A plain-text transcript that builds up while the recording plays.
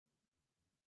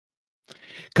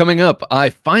Coming up, I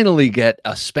finally get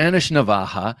a Spanish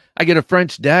navaja, I get a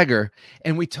French dagger,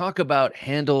 and we talk about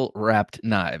handle-wrapped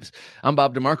knives. I'm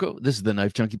Bob DeMarco. This is the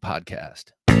Knife Junkie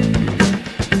podcast.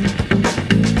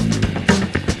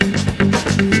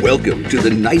 Welcome to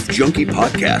the Knife Junkie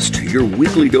podcast, your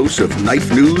weekly dose of knife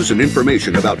news and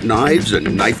information about knives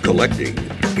and knife collecting.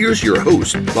 Here's your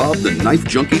host, Bob the Knife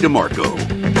Junkie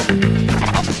DeMarco.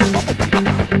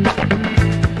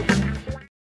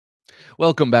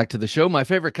 Welcome back to the show. My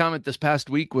favorite comment this past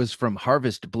week was from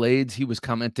Harvest Blades. He was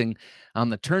commenting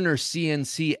on the Turner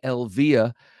CNC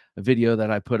Elvia video that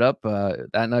I put up.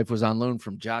 That knife was on loan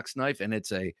from Jock's Knife, and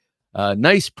it's a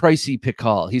nice pricey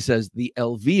pickall. He says, the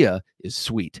Elvia is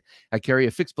sweet. I carry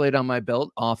a fixed blade on my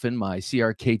belt, often my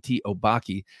CRKT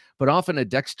Obaki, but often a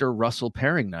Dexter Russell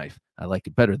paring knife. I like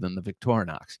it better than the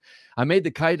Victorinox. I made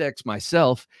the Kydex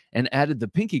myself and added the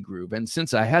pinky groove, and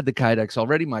since I had the Kydex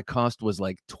already, my cost was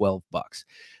like 12 bucks.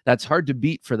 That's hard to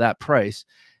beat for that price,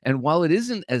 and while it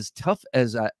isn't as tough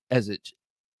as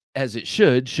it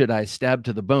should I stab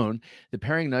to the bone, the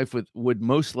paring knife would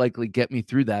most likely get me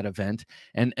through that event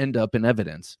and end up in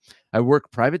evidence. I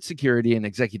work private security and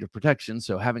executive protection,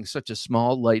 so having such a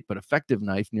small, light, but effective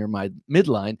knife near my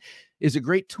midline is a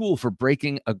great tool for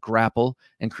breaking a grapple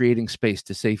and creating space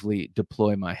to safely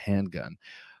deploy my handgun.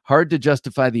 Hard to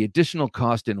justify the additional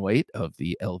cost and weight of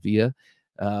the Elvia,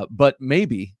 but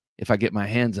maybe if I get my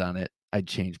hands on it, I'd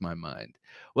change my mind.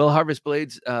 Well, Harvest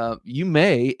Blades,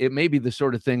 it may be the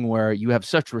sort of thing where you have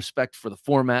such respect for the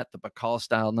format, the Bacall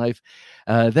style knife,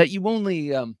 that you only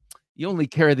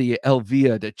carry the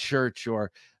Elvia to church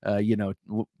or,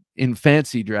 in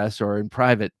fancy dress or in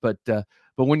private. But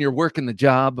when you're working the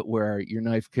job where your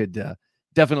knife could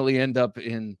definitely end up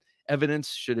in evidence,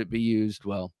 should it be used?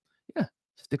 Well, yeah,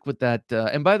 stick with that.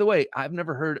 And by the way, I've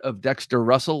never heard of Dexter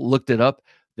Russell. Looked it up.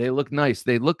 They look nice.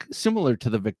 They look similar to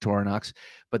the Victorinox,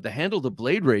 but the handle to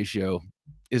blade ratio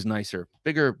is nicer.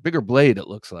 Bigger blade, it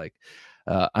looks like.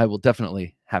 I will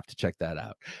definitely have to check that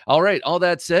out. All right. All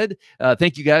that said,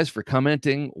 thank you guys for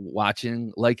commenting,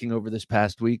 watching, liking over this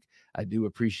past week. I do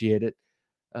appreciate it.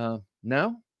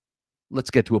 Now,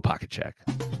 let's get to a pocket check.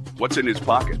 What's in his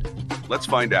pocket? Let's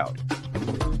find out.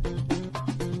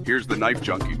 Here's the Knife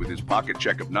Junkie with his pocket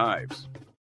check of knives.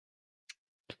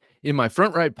 In my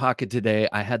front right pocket today,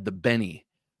 I had the Benny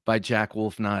by Jack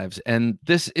Wolf Knives. And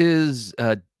this is,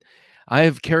 I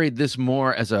have carried this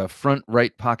more as a front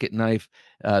right pocket knife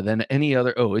than any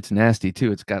other. Oh, it's nasty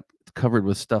too. It's covered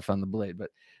with stuff on the blade,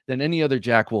 but than any other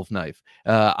Jack Wolf knife.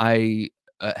 I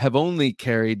have only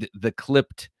carried the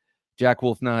clipped Jack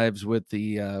Wolf knives with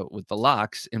the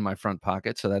locks in my front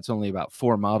pocket. So that's only about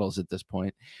 4 models at this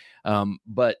point.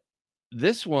 But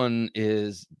this one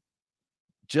is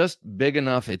just big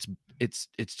enough. It's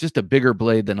just a bigger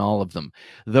blade than all of them,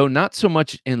 though not so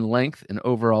much in length and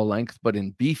overall length, but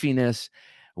in beefiness,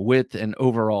 width, and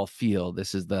overall feel.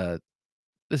 This is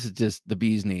just the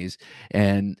bee's knees,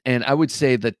 and I would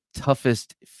say the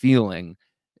toughest feeling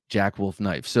Jack Wolf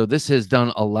knife. So this has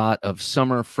done a lot of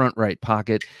summer front right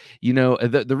pocket. You know,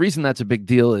 the reason that's a big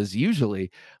deal is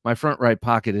usually my front right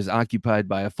pocket is occupied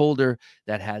by a folder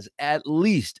that has at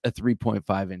least a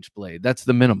 3.5-inch blade. That's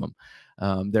the minimum.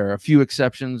 There are a few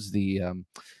exceptions. The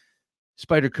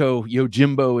Spyderco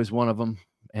Yojimbo is one of them,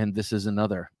 and this is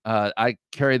another. I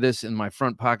carry this in my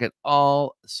front pocket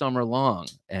all summer long,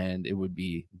 and it would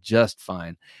be just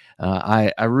fine.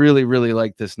 I really, really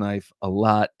like this knife a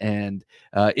lot, and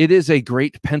it is a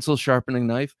great pencil sharpening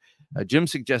knife. Jim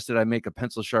suggested I make a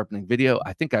pencil sharpening video.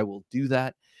 I think I will do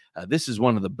that. This is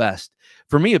one of the best.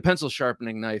 For me, a pencil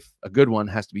sharpening knife, a good one,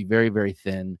 has to be very, very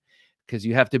thin, because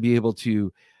you have to be able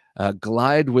to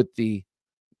glide with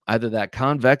either that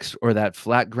convex or that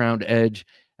flat ground edge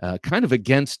kind of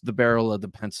against the barrel of the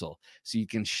pencil, so you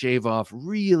can shave off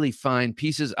really fine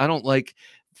pieces. I don't like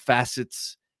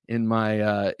facets in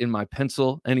my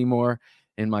pencil anymore,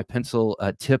 in my pencil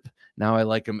tip. Now I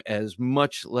like them as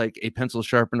much like a pencil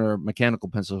sharpener, mechanical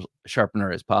pencil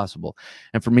sharpener, as possible.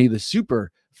 And for me, the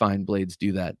super fine blades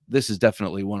do that. This is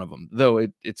definitely one of them, though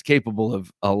it's capable of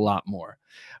a lot more.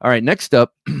 All right, next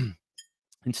up,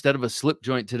 instead of a slip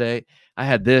joint today, I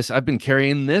had this. I've been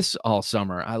carrying this all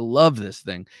summer. I love this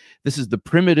thing. This is the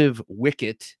Primitive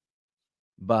Wicket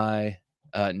by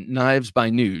Knives by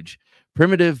Nuge.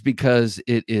 Primitive because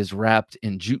it is wrapped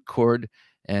in jute cord,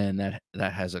 and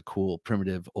that has a cool,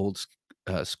 primitive, old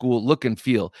school look and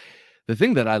feel. The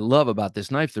thing that I love about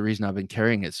this knife, the reason I've been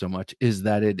carrying it so much, is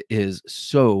that it is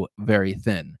so very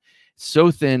thin.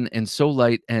 So thin and so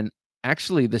light, and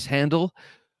actually this handle,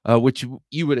 which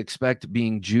you would expect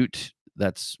being jute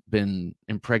that's been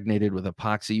impregnated with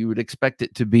epoxy, you would expect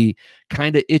it to be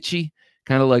kind of itchy,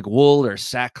 kind of like wool or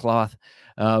sackcloth,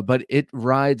 but it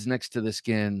rides next to the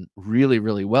skin really,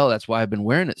 really well. That's why I've been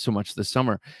wearing it so much this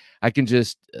summer. I can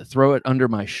just throw it under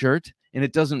my shirt, and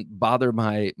it doesn't bother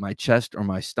my chest or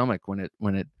my stomach when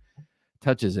it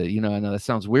touches it. You know, I know that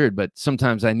sounds weird, but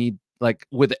sometimes I need, like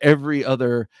with every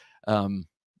other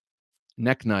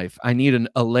neck knife, I need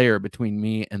a layer between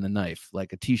me and the knife,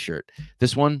 like a t-shirt.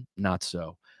 This one, not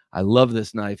so. I love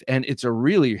this knife, and it's a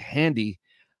really handy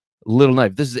little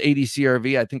knife. This is 80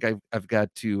 CRV. I think I've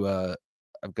got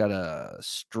to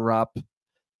strop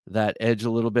that edge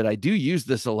a little bit. I do use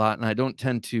this a lot, and I don't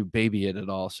tend to baby it at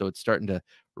all, so it's starting to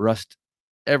rust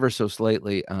ever so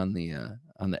slightly on the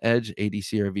edge. 80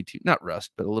 CRV2, not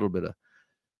rust, but a little bit of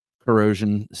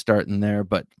corrosion starting there.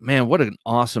 But man, what an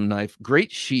awesome knife.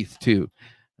 Great sheath too.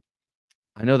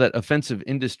 I know that Offensive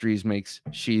Industries makes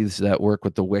sheaths that work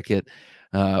with the Wicket,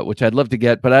 which I'd love to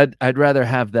get, but I'd rather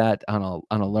have that on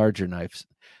a larger knife.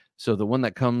 So the one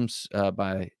that comes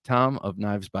by Tom of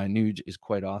Knives by Nuge is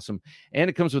quite awesome, and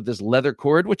it comes with this leather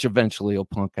cord, which eventually will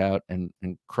punk out and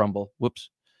crumble. Whoops,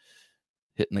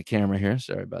 hitting the camera here.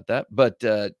 Sorry about that. But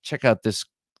check out this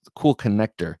cool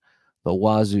connector, the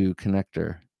Wazoo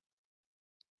connector,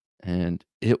 and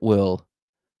it will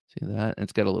see that. And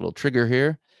it's got a little trigger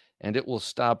here, and it will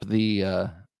stop the.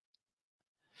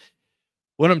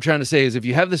 What I'm trying to say is, if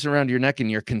you have this around your neck and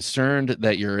you're concerned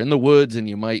that you're in the woods and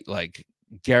you might like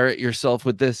garrot yourself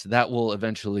with this, that will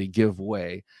eventually give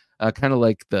way, kind of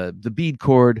like the bead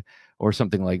cord or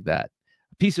something like that.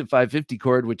 A piece of 550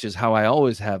 cord, which is how I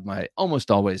almost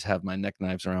always have my neck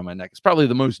knives around my neck. It's probably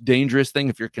the most dangerous thing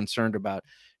if you're concerned about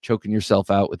choking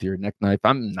yourself out with your neck knife.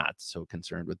 I'm not so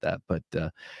concerned with that, but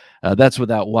that's what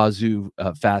that Wazoo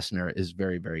fastener is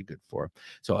very, very good for.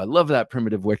 So I love that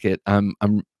primitive Wicket.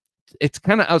 It's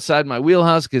kind of outside my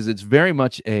wheelhouse because it's very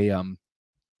much a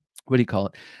what do you call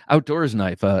it? Outdoors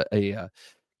knife, a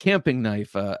camping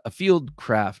knife, a field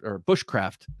craft or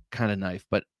bushcraft kind of knife.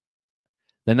 But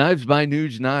the Knives by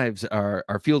Nuge knives are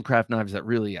fieldcraft knives that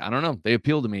really, I don't know, they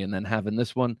appeal to me. And then having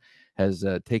this one has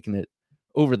taken it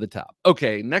over the top.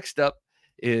 Okay, next up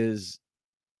is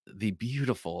the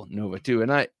beautiful Nova 2.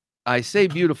 And I say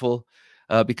beautiful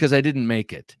because I didn't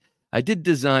make it. I did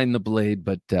design the blade,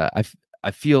 but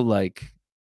I feel like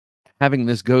having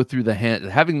this go through the hand,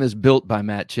 having this built by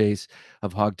Matt Chase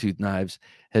of Hogtooth Knives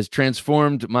has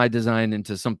transformed my design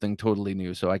into something totally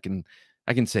new. So I can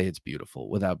say it's beautiful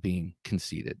without being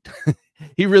conceited.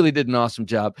 He really did an awesome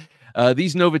job.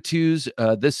 These Nova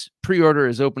 2s, this pre-order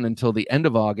is open until the end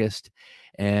of August,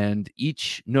 and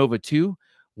each Nova 2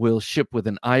 will ship with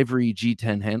an ivory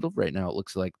G10 handle. Right now it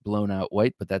looks like blown out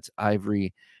white, but that's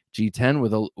ivory G10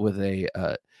 with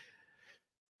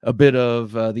a bit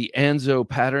of the Anzo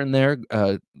pattern there,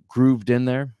 grooved in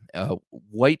there.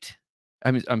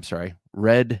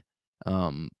 Red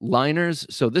liners.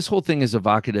 So this whole thing is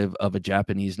evocative of a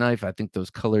Japanese knife. I think those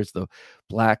colors, the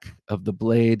black of the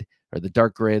blade or the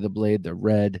dark gray of the blade, the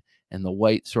red and the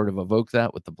white, sort of evoke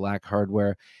that with the black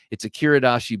hardware. It's a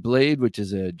Kiridashi blade, which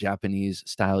is a Japanese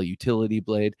style utility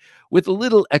blade with a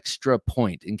little extra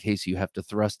point in case you have to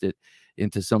thrust it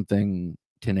into something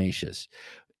tenacious.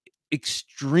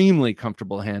 Extremely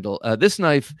comfortable handle. This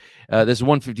knife, this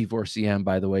 154 cm,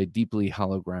 by the way, deeply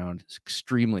hollow ground. It's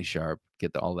extremely sharp.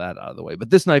 Get all that out of the way. But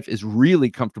this knife is really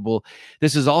comfortable.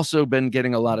 This has also been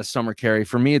getting a lot of summer carry.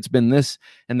 For me, it's been this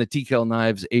and the TKL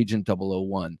Knives Agent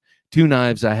 001. Two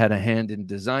knives I had a hand in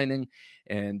designing,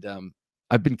 and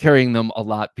I've been carrying them a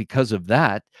lot because of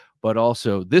that. But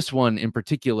also this one in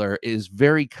particular is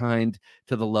very kind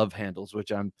to the love handles,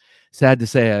 which I'm sad to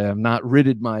say I have not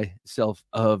ridded myself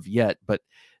of yet. But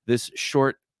this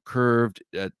short, curved,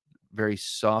 very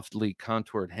softly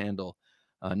contoured handle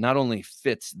not only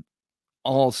fits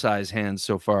all size hands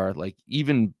so far, like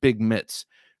even big mitts,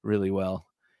 really well,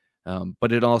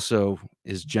 but it also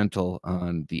is gentle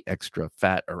on the extra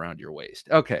fat around your waist.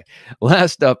 Okay,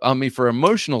 last up on me for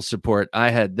emotional support,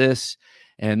 I had this,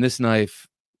 and this knife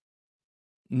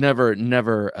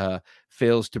never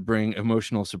fails to bring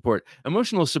emotional support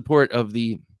of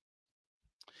the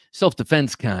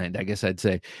self-defense kind, I guess I'd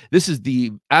say. This is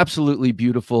the absolutely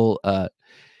beautiful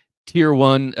tier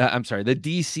 1, the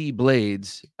DC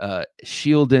Blades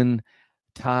Shielden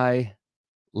tie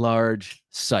large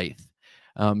scythe.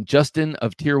 Justin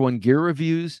of tier 1 Gear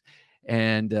Reviews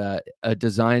and a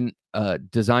design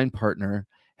partner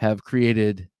have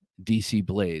created DC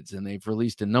Blades, and they've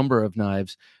released a number of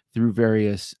knives through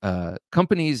various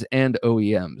companies and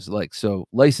OEMs, like so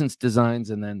licensed designs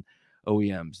and then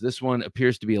OEMs. This one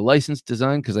appears to be a licensed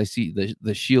design because I see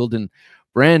the Shielden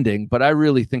branding, but I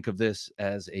really think of this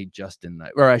as a Justin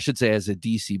knife, or I should say as a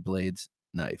DC Blades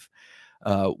knife.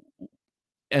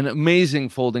 an amazing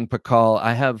folding pakal.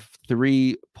 I have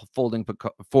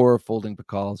four folding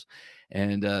pakals,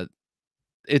 and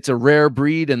it's a rare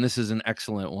breed, and this is an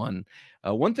excellent one.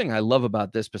 One thing I love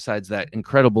about this, besides that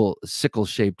incredible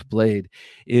sickle-shaped blade,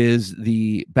 is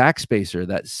the backspacer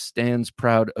that stands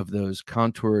proud of those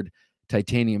contoured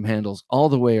titanium handles all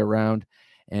the way around,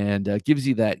 and gives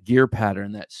you that gear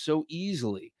pattern that so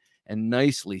easily and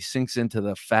nicely sinks into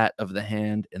the fat of the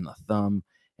hand and the thumb,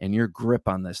 and your grip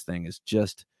on this thing is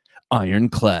just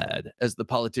ironclad, as the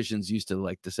politicians used to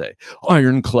like to say.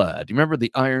 Ironclad. You remember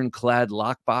the ironclad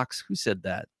lockbox? Who said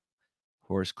that?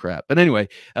 Horse crap. But anyway,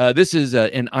 this is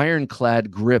an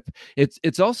ironclad grip.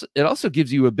 It also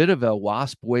gives you a bit of a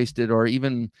wasp waisted, or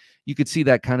even you could see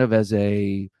that kind of as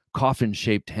a coffin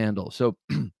shaped handle. So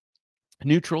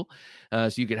neutral.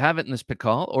 So you could have it in this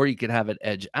pakal, or you could have it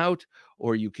edge out,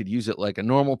 or you could use it like a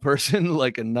normal person,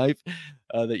 like a knife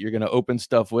that you're going to open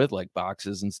stuff with, like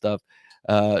boxes and stuff.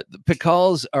 The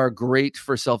pakals are great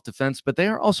for self-defense, but they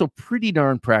are also pretty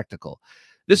darn practical.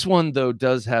 This one, though,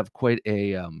 does have quite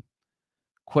a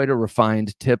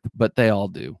refined tip, but they all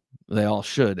do. They all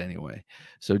should anyway.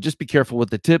 So just be careful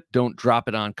with the tip. Don't drop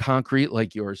it on concrete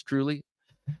like yours truly,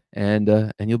 and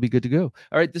you'll be good to go.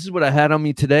 All right, this is what I had on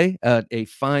me today. A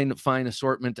fine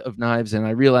assortment of knives, and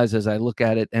I realize as I look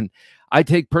at it, and I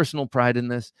take personal pride in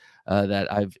this,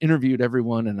 that I've interviewed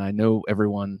everyone and I know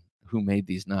everyone who made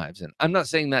these knives. And I'm not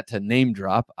saying that to name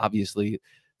drop. Obviously,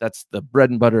 that's the bread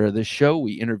and butter of this show.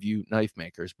 We interview knife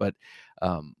makers, but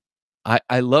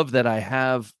I love that I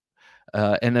have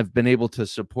and have been able to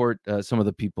support some of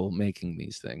the people making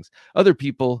these things. Other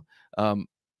people,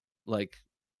 like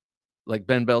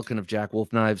Ben Belkin of Jack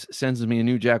Wolf Knives, sends me a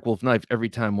new Jack Wolf knife every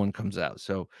time one comes out.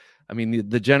 So, I mean,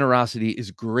 the generosity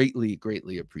is greatly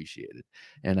appreciated.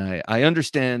 And I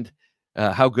understand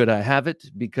how good I have it,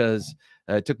 because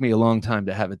it took me a long time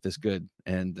to have it this good.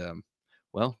 And,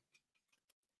 well,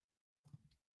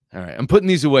 all right, I'm putting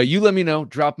these away. You let me know.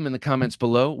 Drop them in the comments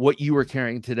below what you were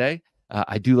carrying today.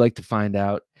 I do like to find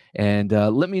out. And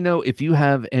let me know if you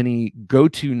have any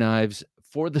go-to knives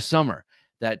for the summer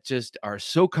that just are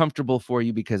so comfortable for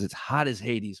you, because it's hot as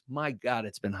Hades. My God,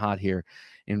 it's been hot here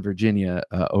in Virginia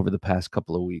over the past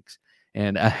couple of weeks.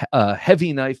 And a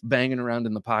heavy knife banging around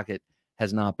in the pocket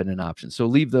has not been an option. So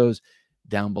leave those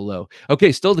down below.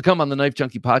 Okay, still to come on the Knife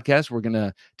Junkie podcast, we're going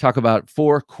to talk about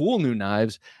 4 cool new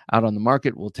knives out on the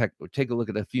market. We'll take a look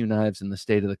at a few knives in the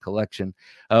state of the collection.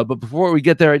 But before we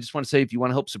get there, I just want to say, if you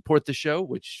want to help support the show,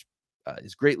 which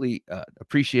is greatly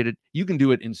appreciated, you can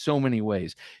do it in so many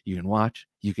ways. You can watch,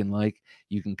 you can like,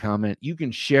 you can comment, you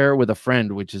can share with a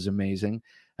friend, which is amazing.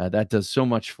 That does so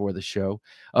much for the show.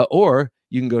 Or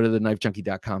you can go to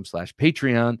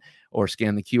TheKnifeJunkie.com/Patreon, or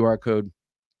scan the QR code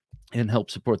and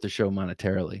help support the show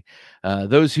monetarily.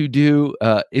 Those who do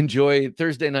enjoy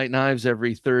Thursday Night Knives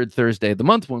every third Thursday of the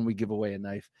month, when we give away a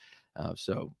knife.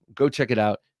 So go check it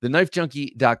out.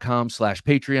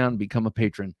 TheKnifeJunkie.com/Patreon. Become a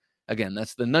patron. Again,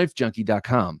 that's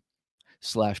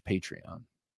TheKnifeJunkie.com/Patreon.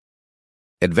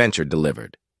 Adventure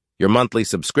Delivered, your monthly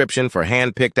subscription for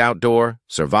hand-picked outdoor,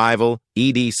 survival,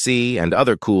 EDC, and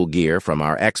other cool gear from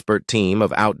our expert team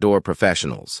of outdoor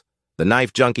professionals.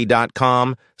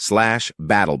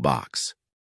 TheKnifeJunkie.com/BattleBox.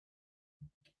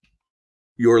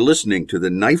 You're listening to the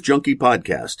Knife Junkie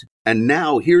podcast. And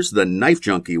now here's the Knife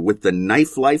Junkie with the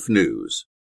Knife Life News.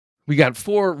 We got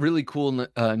 4 really cool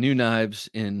new knives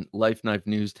in Life Knife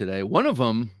News today. One of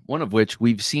which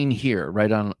we've seen here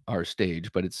right on our stage,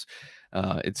 but it's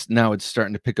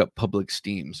starting to pick up public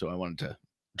steam. So I wanted to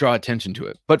draw attention to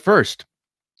it. But first,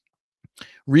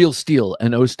 Real Steel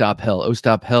and Ostap Hell.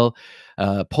 Ostap Hell,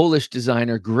 Polish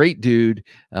designer, great dude.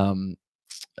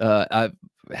 I've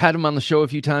had him on the show a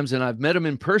few times, and I've met him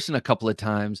in person a couple of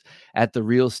times at the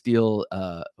Real Steel.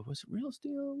 Was it Real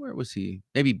Steel? Where was he?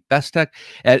 Maybe Best Tech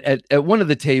at one of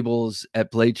the tables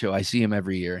at Blade Show. I see him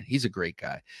every year. He's a great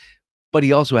guy, but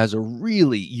he also has a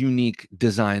really unique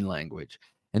design language.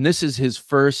 And this is his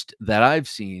first that I've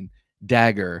seen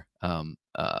Dagger,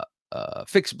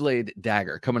 fixed blade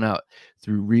Dagger, coming out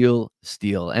through Real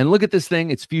Steel. And look at this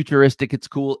thing. It's futuristic. It's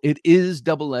cool. It is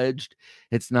double-edged.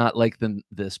 It's not like the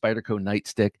Spyderco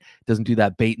nightstick. It doesn't do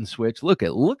that bait and switch. Look,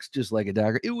 it looks just like a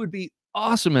dagger. It would be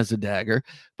awesome as a dagger,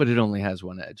 but it only has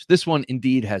one edge. This one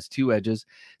indeed has 2 edges,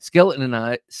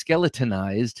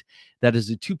 skeletonized. That is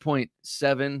a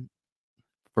 2.7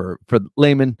 for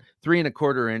layman,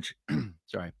 3¼ inch.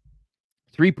 Sorry.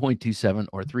 3.27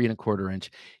 or 3¼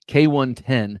 inch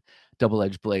K110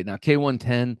 double-edged blade. Now,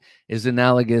 K110 is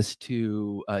analogous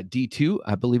to D2.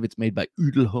 I believe it's made by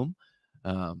Udelholm.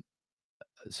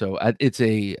 So it's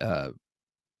a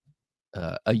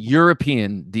a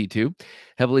European D2,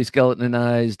 heavily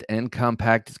skeletonized and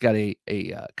compact. It's got a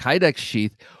Kydex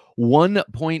sheath,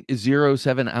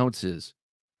 1.07 ounces.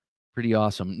 Pretty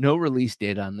awesome. No release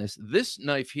date on this. This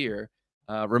knife here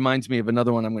reminds me of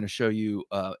another one I'm going to show you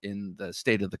in the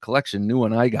state of the collection, new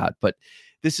one I got. But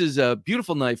this is a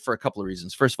beautiful knife for a couple of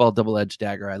reasons. First of all, double-edged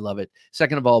dagger. I love it.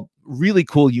 Second of all, really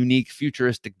cool, unique,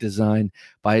 futuristic design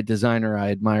by a designer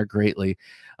I admire greatly.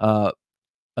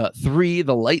 Three,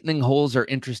 the lightning holes are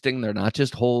interesting. They're not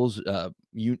just holes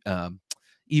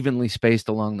evenly spaced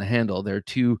along the handle. They're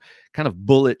two kind of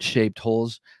bullet-shaped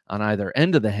holes on either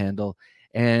end of the handle.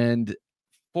 And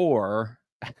 4,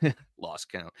 lost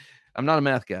count. I'm not a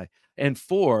math guy. And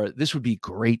 4, this would be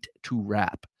great to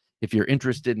wrap. If you're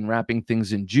interested in wrapping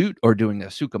things in jute or doing a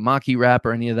sukamaki wrap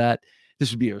or any of that,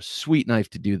 this would be a sweet knife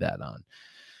to do that on.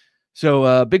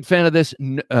 So big fan of this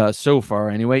so far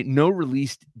anyway. No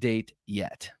release date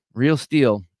yet. Real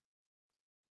steel.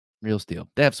 Real steel.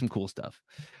 They have some cool stuff.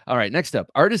 All right, next up,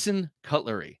 Artisan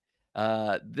Cutlery.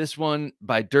 This one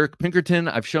by Dirk Pinkerton.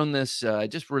 I've shown this. I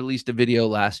just released a video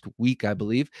last week, I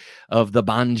believe, of the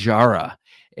Banjaara,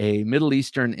 a Middle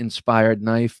Eastern inspired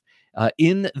knife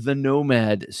in the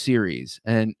Nomad series.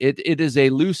 And it is a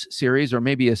loose series, or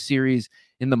maybe a series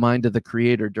in the mind of the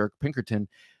creator, Dirk Pinkerton.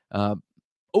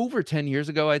 Over 10 years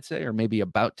ago, I'd say, or maybe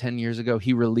about 10 years ago,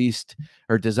 he released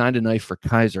or designed a knife for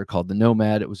Kaiser called the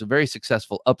Nomad. It was a very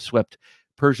successful upswept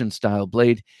Persian style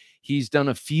blade. He's done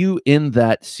a few in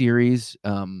that series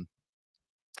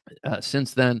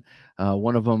since then.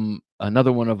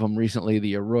 Another one of them recently,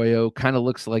 the Arroyo, kind of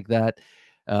looks like that.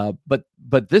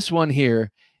 But this one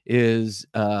here is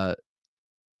it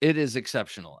is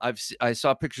exceptional. I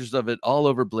saw pictures of it all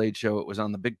over Blade Show. It was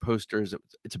on the big posters.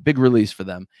 It's a big release for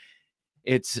them.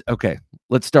 It's okay.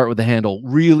 Let's start with the handle.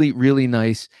 Really, really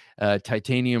nice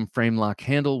titanium frame lock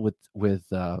handle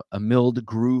with a milled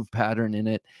groove pattern in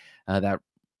it that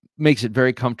makes it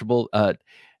very comfortable.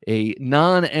 A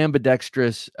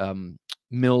non-ambidextrous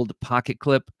milled pocket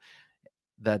clip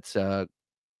that's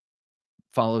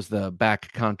follows the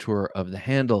back contour of the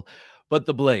handle. But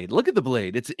the blade, look at the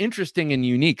blade. It's interesting and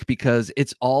unique because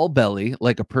it's all belly,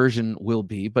 like a Persian will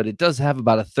be, but it does have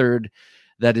about a third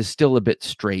that is still a bit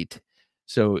straight.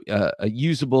 So a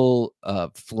usable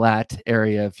flat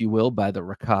area, if you will, by the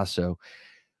Ricasso.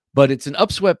 But it's an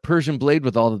upswept Persian blade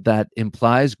with all of that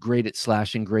implies. Great at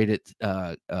slashing, great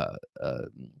at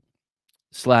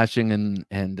slashing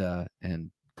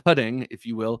and cutting, if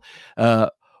you will.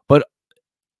 But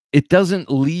it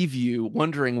doesn't leave you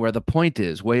wondering where the point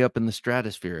is, way up in the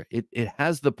stratosphere. It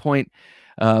has the point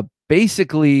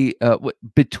basically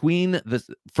between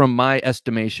from my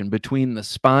estimation, between the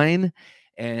spine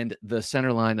and the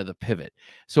center line of the pivot.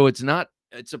 So it's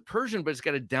a Persian, but it's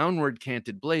got a downward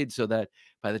canted blade so that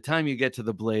by the time you get to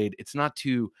the blade, it's not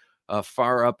too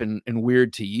far up and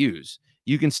weird to use.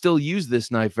 You can still use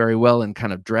this knife very well in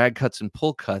kind of drag cuts and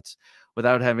pull cuts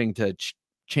without having to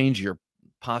change your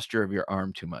posture of your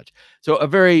arm too much. So a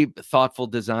very thoughtful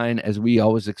design, as we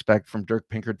always expect from Dirk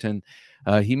Pinkerton.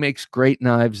 He makes great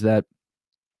knives that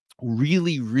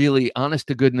really, really, honest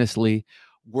to goodnessly,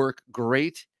 work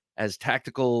great as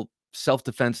tactical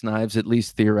self-defense knives, at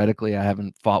least theoretically. I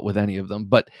haven't fought with any of them,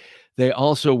 but they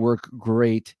also work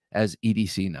great as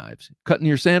EDC knives. Cutting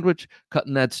your sandwich,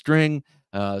 cutting that string,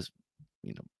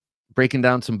 breaking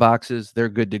down some boxes, they're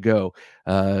good to go.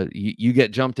 You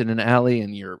get jumped in an alley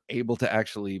and you're able to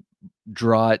actually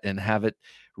draw it and have it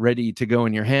ready to go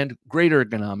in your hand. Great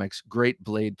ergonomics, great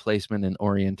blade placement and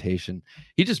orientation.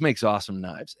 He just makes awesome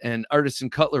knives. And Artisan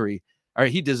Cutlery,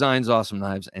 he designs awesome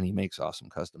knives and he makes awesome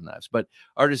custom knives. But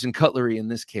Artisan Cutlery, in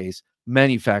this case,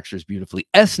 manufactures beautifully.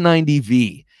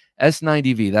 S90V,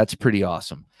 that's pretty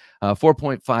awesome.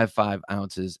 4.55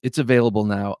 ounces. It's available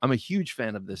now. I'm a huge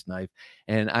fan of this knife,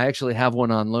 and I actually have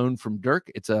one on loan from Dirk.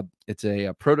 It's a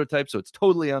prototype, so it's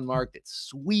totally unmarked. It's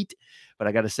sweet, but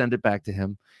I got to send it back to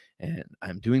him, and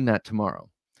I'm doing that tomorrow.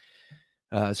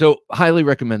 So highly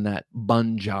recommend that.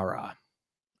 Banjaara.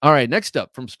 All right, next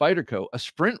up from Spyderco, a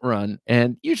sprint run.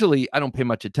 And usually I don't pay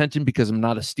much attention because I'm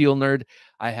not a steel nerd.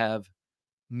 I have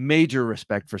major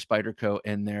respect for Spyderco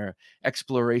and their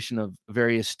exploration of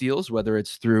various steels, whether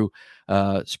it's through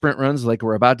sprint runs like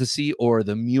we're about to see or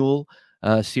the Mule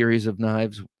series of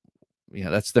knives. Yeah,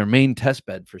 that's their main test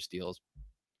bed for steels.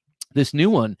 This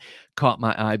new one caught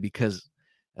my eye because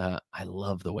I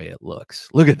love the way it looks.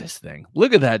 Look at this thing.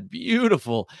 Look at that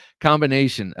beautiful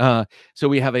combination. So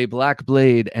we have a black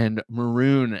blade and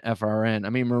maroon FRN. I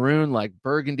mean, maroon like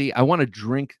burgundy. I want to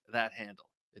drink that handle.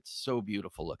 It's so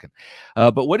beautiful looking.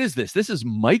 But what is this? This is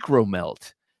micro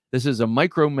melt. This is a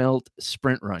micro melt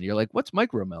sprint run. You're like, what's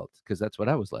micro melt? Because that's what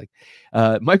I was like.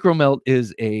 Micro melt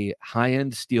is a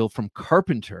high-end steel from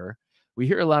Carpenter. We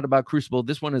hear a lot about Crucible.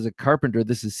 This one is a Carpenter.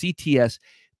 This is CTS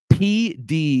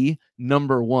PD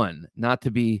 #1, not to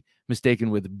be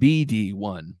mistaken with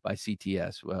BD1 by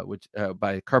CTS, which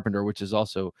by Carpenter, which is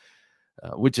also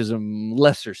which is a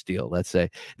lesser steel, let's say.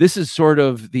 This is sort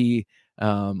of the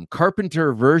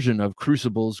Carpenter version of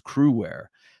Crucible's Crewware,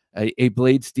 a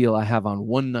blade steel I have on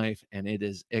one knife, and it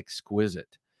is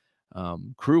exquisite.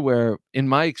 Crewware, in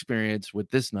my experience with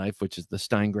this knife, which is the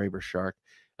Steingraber Shark,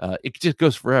 it just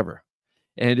goes forever.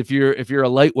 And if you're a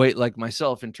lightweight like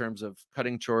myself in terms of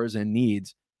cutting chores and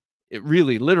needs, it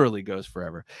really literally goes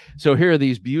forever. So here are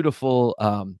these beautiful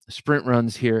sprint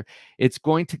runs here. It's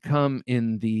going to come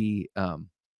in the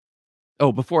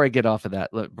oh, before I get off of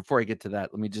that, before I get to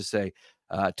that, let me just say,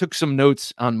 took some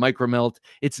notes on micromelt.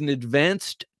 It's an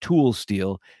advanced tool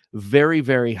steel, very,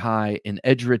 very high in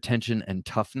edge retention and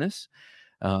toughness.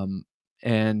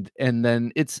 And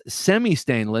then it's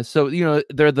semi-stainless. So, you know,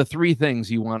 they're the three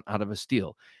things you want out of a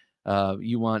steel.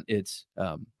 You want its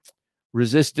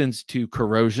resistance to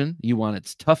corrosion. You want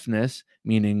its toughness,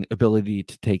 meaning ability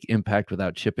to take impact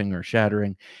without chipping or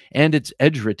shattering, and its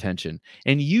edge retention.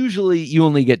 And usually you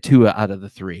only get 2 out of the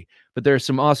 3. But there are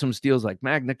some awesome steels like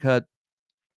MagnaCut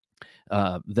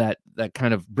that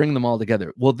kind of bring them all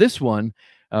together. Well, this one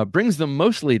brings them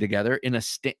mostly together in a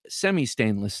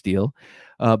semi-stainless steel,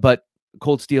 but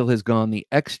Cold Steel has gone the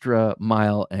extra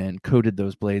mile and coated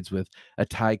those blades with a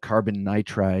Thai carbon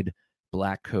nitride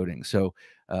black coating. So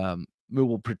it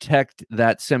will protect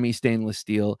that semi-stainless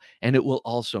steel, and it will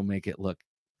also make it look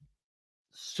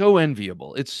so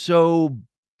enviable. It's so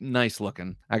nice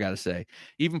looking, I gotta say,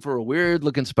 even for a weird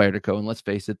looking Spyderco. And let's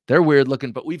face it, they're weird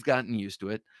looking, but we've gotten used to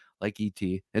it. Like ET,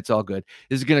 it's all good.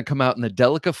 This is going to come out in the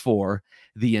Delica 4,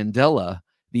 the Andella,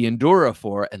 the Endura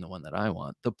 4, and the one that I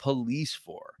want, the Police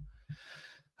 4.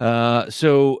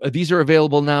 So these are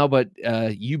available now, but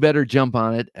you better jump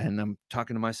on it. And I'm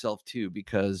talking to myself too,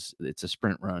 because it's a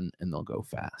sprint run and they'll go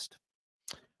fast.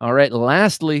 All right.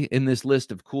 Lastly, in this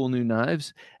list of cool new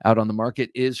knives out on the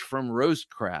market is from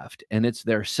RoseCraft, and it's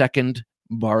their second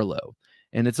Barlow.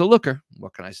 And it's a looker.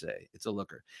 What can I say? It's a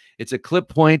looker. It's a clip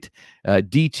point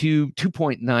D2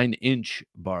 2.9-inch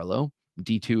Barlow.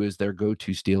 D2 is their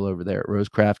go-to steel over there at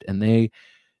RoseCraft, and they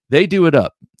do it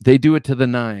up. They do it to the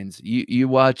nines. You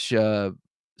watch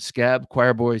Scab,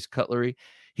 Choirboy's Cutlery.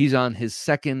 He's on his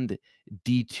second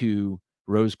D2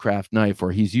 RoseCraft knife,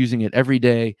 where he's using it every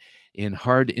day in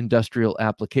hard industrial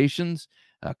applications,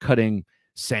 cutting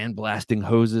sandblasting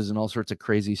hoses and all sorts of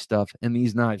crazy stuff. And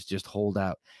these knives just hold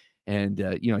out. And,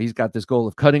 you know, he's got this goal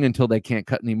of cutting until they can't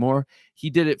cut anymore.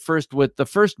 He did it first with the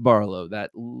first Barlow,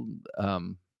 that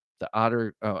the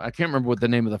Otter. Oh, I can't remember what the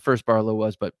name of the first Barlow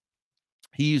was, but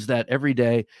he used that every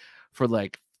day for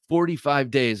like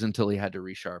 45 days until he had to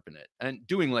resharpen it, and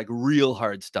doing like real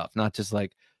hard stuff, not just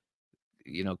like,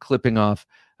 you know, clipping off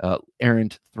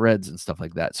errant threads and stuff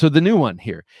like that. So the new one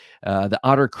here, the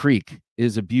Otter Creek,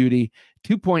 is a beauty.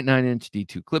 2.9-inch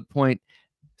D2 clip point,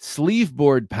 sleeve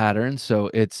board pattern. So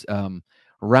it's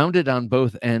rounded on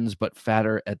both ends, but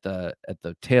fatter at the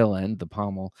tail end, the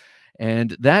pommel.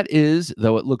 And that is,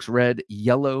 though it looks red,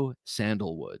 yellow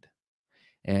sandalwood.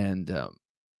 And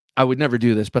I would never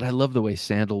do this, but I love the way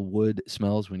sandalwood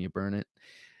smells when you burn it.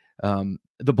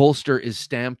 The bolster is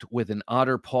stamped with an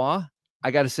otter paw.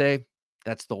 I got to say,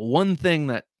 that's the one thing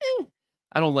that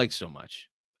I don't like so much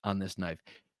on this knife.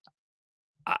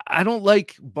 I don't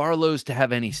like Barlows to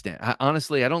have any stamp.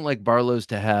 Honestly, I don't like Barlows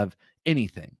to have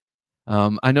anything.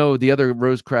 I know the other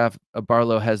RoseCraft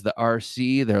Barlow has the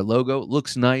RC, their logo. It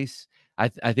looks nice. I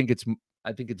think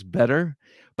it's better,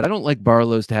 but I don't like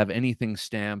Barlows to have anything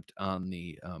stamped on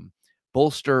the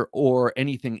bolster or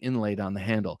anything inlaid on the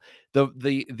handle.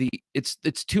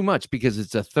 It's too much, because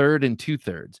it's a 1/3 and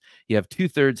 2/3. You have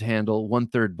 2/3 handle,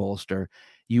 1/3 bolster.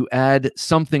 You add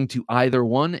something to either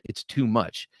one, it's too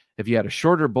much. If you add a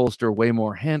shorter bolster, way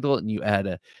more handle, and you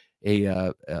add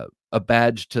a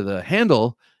badge to the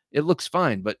handle, it looks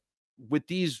fine. But with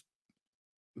these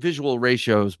visual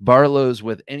ratios, Barlows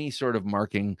with any sort of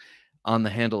marking on the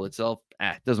handle itself,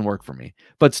 it doesn't work for me.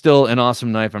 But still an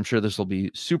awesome knife. I'm sure this will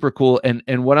be super cool.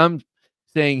 And what I'm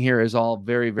saying here is all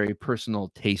very, very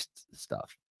personal taste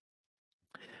stuff.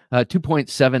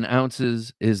 2.7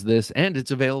 ounces is this, and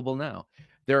it's available now.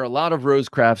 There are a lot of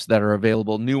RoseCrafts that are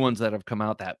available, new ones that have come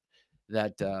out.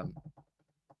 That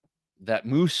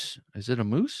moose, is it a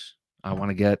moose? I want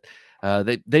to get.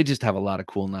 They just have a lot of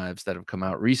cool knives that have come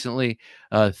out recently.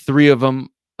 3 of them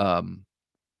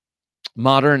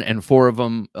modern, and 4 of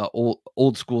them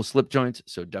old school slip joints.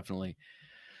 So definitely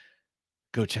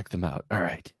Go check them out. All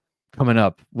right. Coming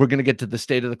up, we're going to get to the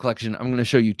state of the collection. I'm going to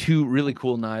show you 2 really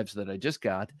cool knives that I just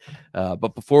got.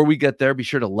 But before we get there, be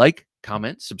sure to like,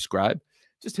 comment, subscribe.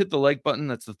 Just hit the like button.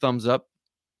 That's the thumbs up.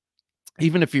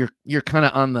 Even if you're kind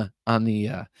of on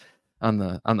the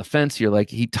fence, you're like,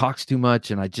 he talks too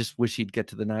much and I just wish he'd get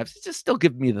to the knives. Just still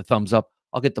give me the thumbs up.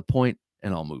 I'll get the point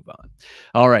and I'll move on.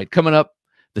 All right. Coming up,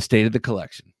 the state of the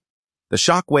collection. The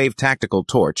Shockwave Tactical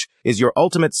Torch is your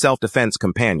ultimate self-defense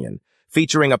companion,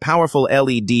 featuring a powerful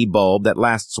LED bulb that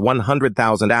lasts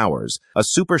 100,000 hours, a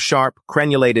super sharp,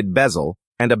 crenulated bezel,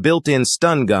 and a built-in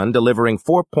stun gun delivering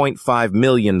 4.5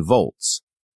 million volts.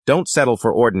 Don't settle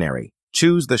for ordinary.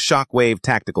 Choose the Shockwave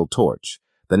Tactical Torch.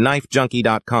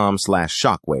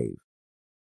 TheKnifeJunkie.com/Shockwave.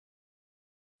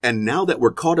 And now that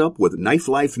we're caught up with Knife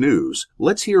Life news,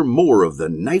 let's hear more of the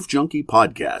Knife Junkie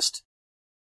podcast.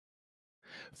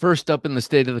 First up in the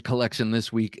state of the collection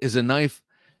this week is a knife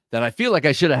that I feel like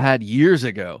I should have had years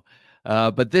ago.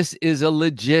 But this is a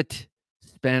legit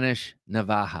Spanish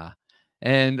navaja.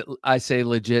 And I say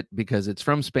legit because it's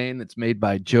from Spain. It's made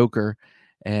by Joker.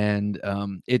 And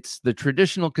it's the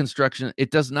traditional construction.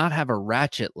 It does not have a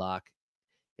ratchet lock.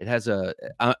 It has a...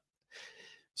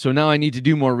 so now I need to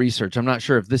do more research. I'm not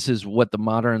sure if this is what the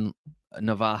modern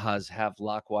navajas have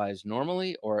lockwise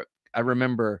normally, or I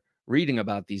remember reading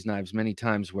about these knives many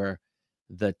times where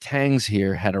the tangs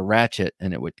here had a ratchet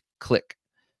and it would click.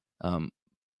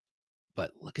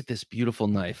 But look at this beautiful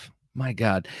knife. My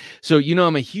God. So, you know,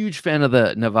 I'm a huge fan of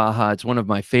the navaja. It's one of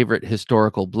my favorite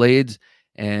historical blades.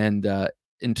 And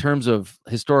in terms of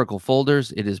historical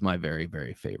folders, it is my very,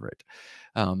 very favorite.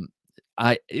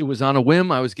 It was on a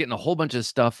whim. I was getting a whole bunch of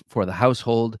stuff for the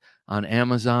household on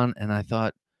Amazon. And I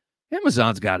thought,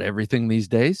 Amazon's got everything these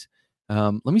days.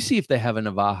 Let me see if they have a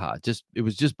navaja. It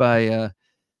was just by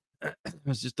it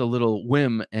was just a little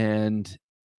whim, and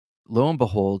lo and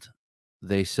behold,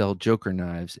 they sell Joker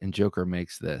knives, and Joker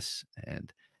makes this.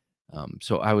 And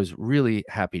so I was really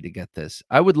happy to get this.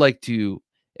 I would like to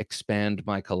expand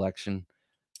my collection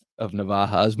of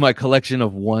navajas, my collection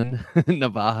of one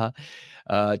navaja,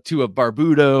 to a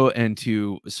barbudo and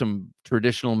to some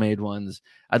traditional made ones.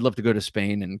 I'd love to go to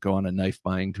Spain and go on a knife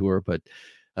buying tour, but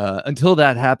until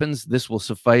that happens, this will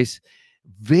suffice.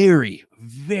 Very,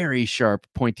 very sharp,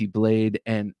 pointy blade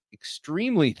and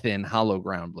extremely thin hollow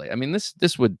ground blade. I mean, this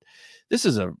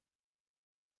is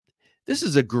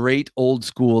a great old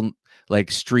school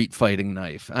like street fighting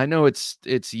knife. I know it's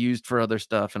used for other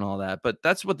stuff and all that, but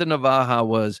that's what the navaja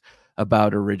was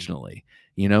about originally.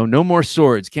 You know, no more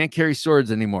swords. Can't carry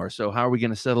swords anymore. So how are we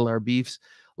going to settle our beefs?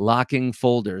 Locking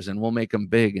folders, and we'll make them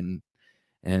big and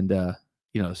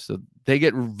you know, so they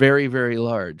get very, very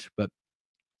large. But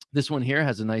this one here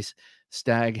has a nice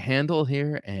stag handle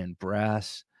here and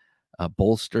brass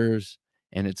bolsters,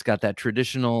 and it's got that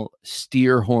traditional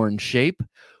steer horn shape,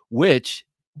 which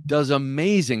does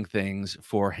amazing things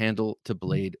for handle to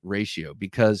blade ratio,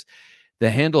 because the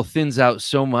handle thins out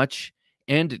so much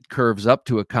and it curves up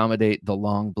to accommodate the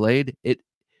long blade.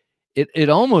 It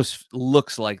almost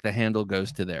looks like the handle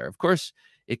goes to there. Of course,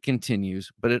 it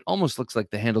continues, but it almost looks like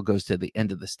the handle goes to the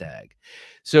end of the stag.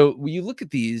 So when you look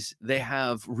at these, they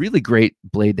have really great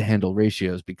blade to handle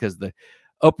ratios because the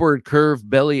upward curved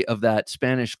belly of that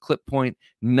Spanish clip point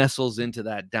nestles into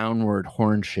that downward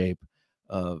horn shape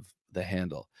of the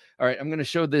handle. All right, I'm going to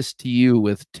show this to you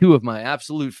with 2 of my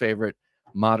absolute favorite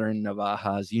modern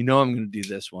navajas. You know I'm going to do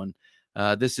this one.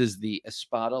 This is the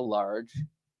Espada Large.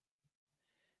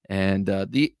 And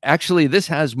this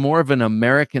has more of an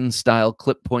American style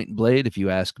clip point blade, if you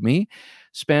ask me.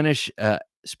 Spanish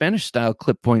style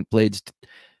clip point blades,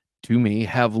 to me,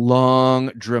 have long,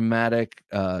 dramatic,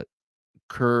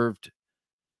 curved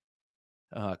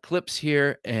clips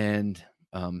here, and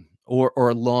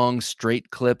or long straight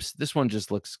clips. This one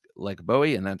just looks like a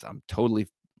Bowie, and I'm totally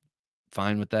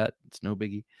fine with that. It's no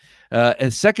biggie. A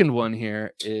second one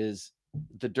here is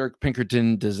the Dirk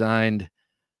Pinkerton designed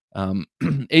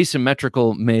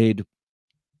asymmetrical made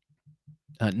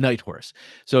night horse.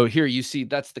 So here you see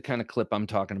that's the kind of clip I'm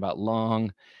talking about,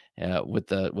 long with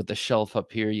the shelf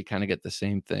up here. You kind of get the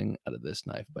same thing out of this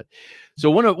knife. But so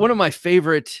one of my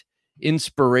favorite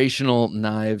inspirational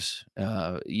knives,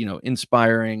 you know,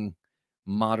 inspiring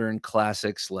modern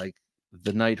classics like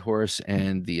the Night Horse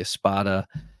and the Espada,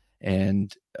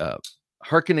 and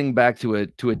hearkening back to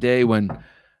a day when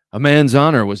a man's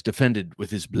honor was defended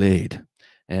with his blade.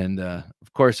 And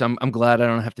of course, I'm glad I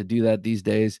don't have to do that these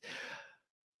days.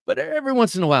 But every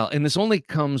once in a while, and this only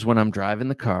comes when I'm driving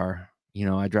the car. You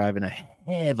know, I drive in a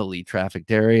heavily trafficked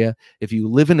area. If you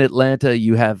live in Atlanta,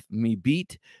 you have me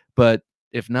beat. But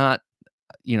if not,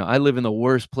 you know, I live in the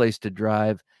worst place to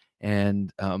drive.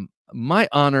 And my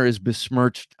honor is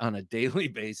besmirched on a daily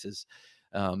basis.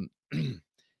 Um,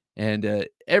 and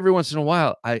every once in a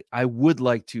while, I would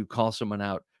like to call someone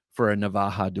out for a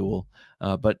Navaja duel,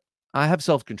 but I have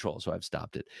self-control, so I've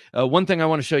stopped it. One thing I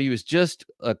want to show you is just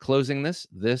closing this.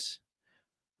 This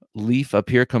leaf up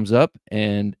here comes up,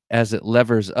 and as it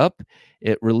levers up,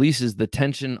 it releases the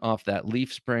tension off that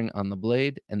leaf spring on the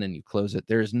blade, and then you close it.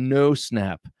 There's no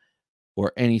snap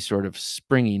or any sort of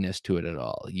springiness to it at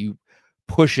all. You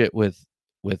push it with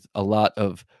a lot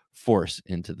of force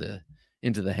into the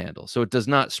handle, so it does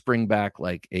not spring back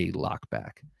like a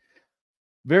lockback.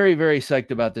 Very, very psyched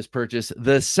about this purchase.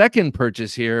 The second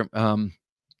purchase here,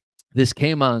 this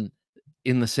came on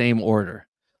in the same order.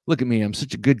 Look at me, I'm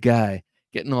such a good guy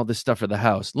getting all this stuff for the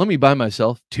house. Let me buy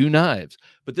myself 2 knives.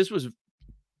 But this was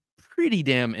pretty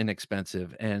damn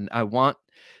inexpensive, and I want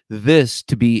this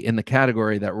to be in the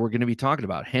category that we're going to be talking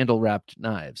about, handle wrapped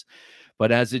knives.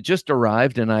 But as it just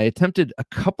arrived and I attempted a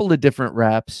couple of different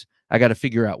wraps, I got to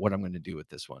figure out what I'm going to do with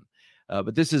this one.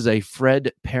 But this is a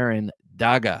Fred Perrin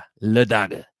Dague, Le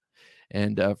Dague.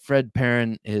 And Fred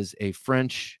Perrin is a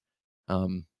French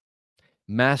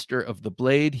master of the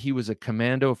blade. He was a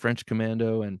commando, French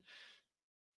commando, and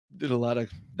did a lot of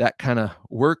that kind of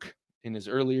work in his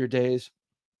earlier days.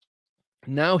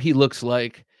 Now he looks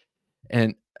like,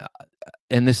 and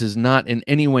this is not in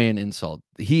any way an insult,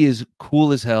 he is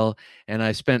cool as hell, and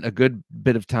I spent a good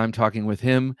bit of time talking with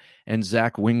him and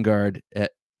Zach Wingard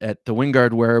at the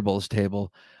Wingard Wearables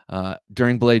table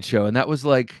during Blade Show, and that was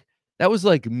like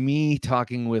me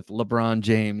talking with LeBron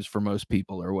James for most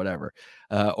people, or whatever,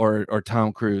 or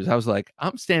Tom Cruise. I was like,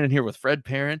 I'm standing here with Fred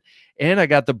Perrin, and I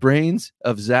got the brains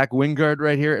of Zach Wingard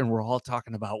right here, and we're all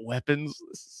talking about weapons.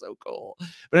 This is so cool.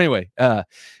 But anyway,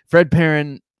 Fred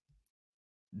Perrin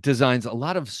designs a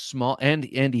lot of small, and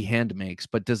he hand makes,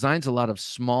 but designs a lot of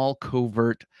small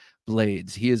covert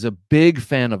blades. He is a big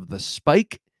fan of the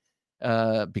spike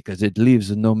because it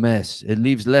leaves no mess. It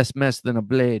leaves less mess than a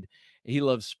blade. He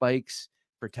loves spikes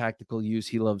for tactical use.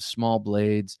 He loves small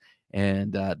blades.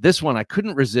 And this one I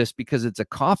couldn't resist because it's a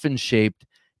coffin-shaped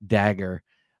dagger.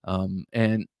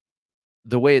 And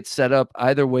the way it's set up,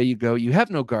 either way you go, you have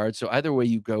no guard. So either way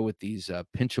you go with these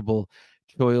pinchable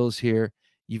choils here,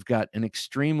 you've got an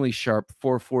extremely sharp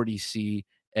 440C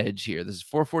edge here. This is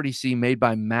 440C made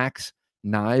by Max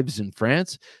Knives in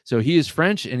France. So he is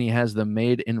French and he has them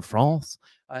made in France.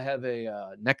 I have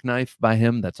a neck knife by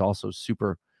him that's also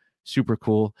super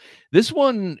cool. This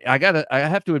one, I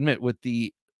have to admit, with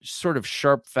the sort of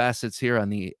sharp facets here on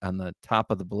the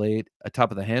top of the blade,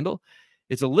 top of the handle,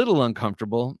 it's a little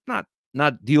uncomfortable.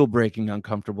 Not deal breaking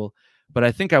uncomfortable, but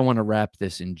I think I want to wrap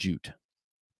this in jute.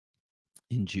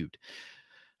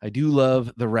 I do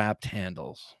love the wrapped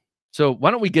handles. So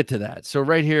why don't we get to that? So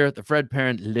right here, the Fred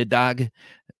Perrin Le Dague.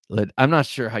 I'm not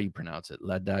sure how you pronounce it.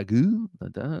 Le Dague,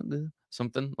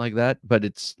 something like that. But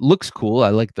it looks cool. I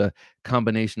like the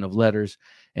combination of letters,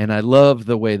 and I love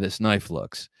the way this knife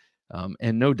looks.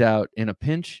 And no doubt, in a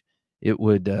pinch,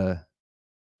 it'd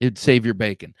save your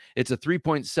bacon. It's a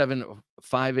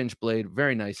 3.75-inch blade.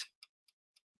 Very nice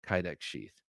Kydex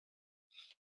sheath.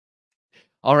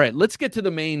 All right, let's get to the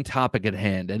main topic at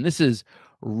hand, and this is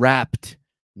wrapped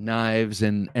knives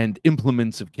and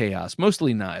implements of chaos,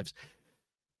 mostly knives.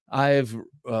 I've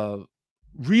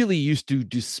really used to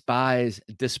despise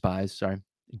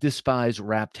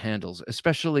wrapped handles,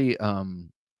 especially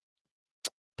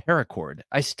paracord.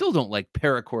 I still don't like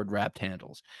paracord wrapped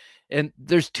handles, and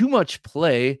there's too much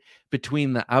play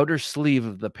between the outer sleeve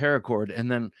of the paracord and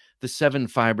then the 7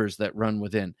 fibers that run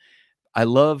within. I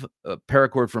love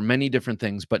paracord for many different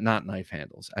things, but not knife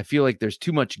handles. I feel like there's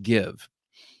too much give.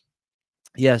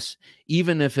 Yes,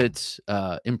 even if it's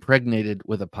impregnated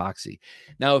with epoxy.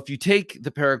 Now, if you take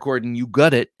the paracord and you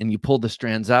gut it and you pull the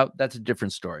strands out, that's a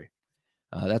different story.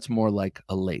 That's more like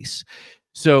a lace.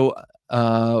 So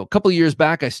a couple of years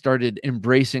back, I started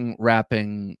embracing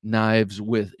wrapping knives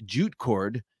with jute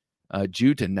cord,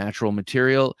 jute and natural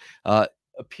material.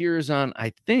 Appears on,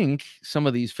 I think, some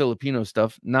of these Filipino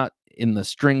stuff, not in the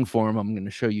string form I'm going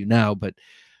to show you now, but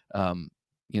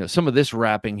some of this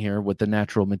wrapping here with the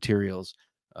natural materials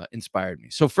inspired me.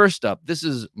 So first up, this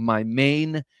is my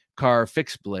main car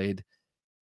fixed blade.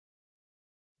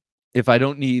 If I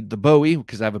don't need the Bowie,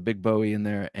 because I have a big Bowie in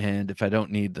there, and if I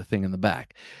don't need the thing in the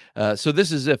back. So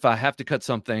this is if I have to cut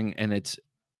something and it's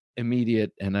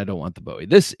immediate and I don't want the Bowie.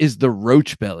 This is the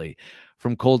Roach Belly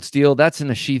from Cold Steel. That's in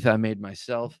a sheath I made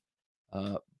myself.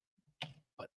 But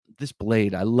this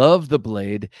blade, I love the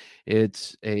blade.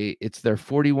 It's their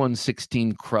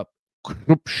 4116 Krupp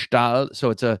style. So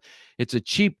it's a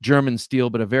cheap German steel,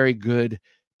 but a very good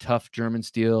tough German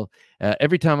steel.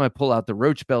 Every time I pull out the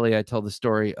roach belly, I tell the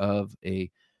story of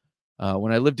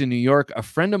when I lived in New York, a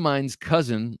friend of mine's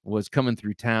cousin was coming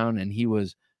through town, and he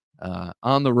was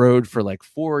on the road for like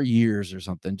 4 years or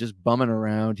something, just bumming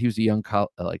around. He was a young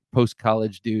like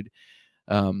post-college dude,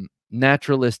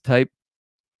 naturalist type,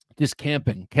 just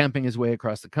camping his way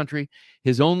across the country.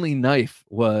 His only knife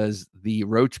was the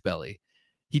roach belly.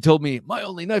 He told me, my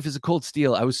only knife is a cold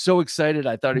steel. I was so excited.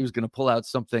 I thought he was going to pull out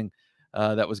something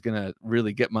that was going to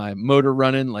really get my motor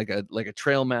running, like a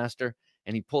trail master.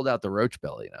 And he pulled out the roach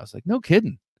belly, and I was like, no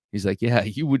kidding. He's like, yeah,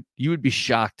 you would be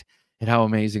shocked at how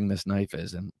amazing this knife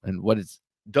is and what it's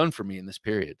done for me in this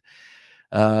period.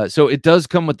 So it does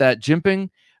come with that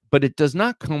jimping, but it does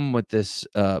not come with this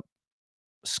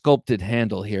sculpted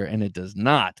handle here, and it does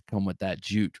not come with that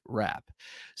jute wrap.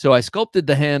 So I sculpted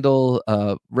the handle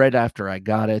right after I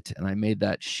got it, and I made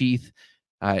that sheath.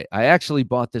 I actually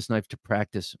bought this knife to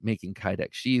practice making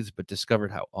Kydex sheaths, but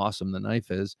discovered how awesome the knife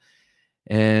is.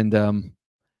 And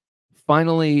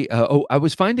finally, I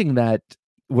was finding that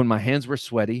when my hands were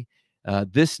sweaty,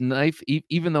 this knife,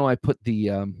 even though I put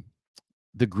the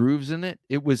grooves in it,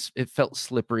 it felt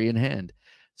slippery in hand.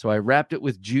 So I wrapped it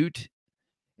with jute,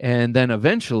 and then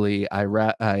eventually I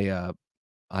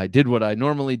did what I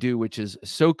normally do, which is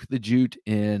soak the jute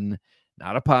in,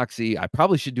 not epoxy. I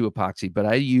probably should do epoxy, but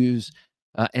I use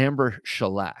amber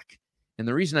shellac. And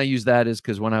the reason I use that is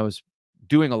because when I was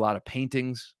doing a lot of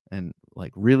paintings and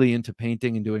like really into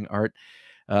painting and doing art,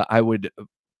 I would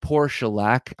pour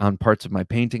shellac on parts of my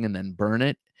painting and then burn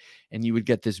it, and you would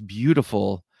get this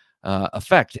beautiful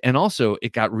effect. And also,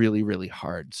 it got really, really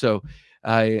hard. So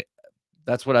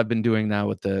that's what I've been doing now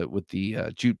with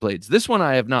the jute blades. This one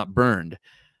I have not burned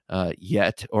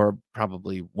yet, or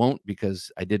probably won't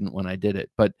because I didn't when I did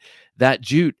it. But that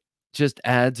jute just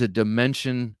adds a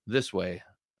dimension this way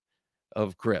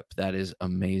of grip that is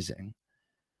amazing.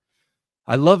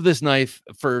 I love this knife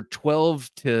for 12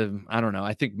 to, I don't know,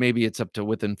 I think maybe it's up to,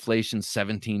 with inflation,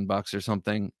 17 bucks or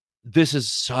something. This is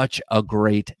such a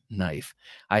great knife.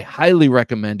 I highly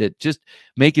recommend it. Just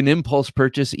make an impulse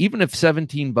purchase, even if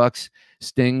 17 bucks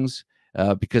stings,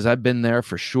 because I've been there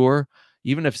for sure.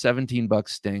 Even if 17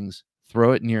 bucks stings,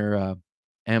 throw it in your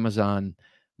Amazon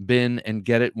bin and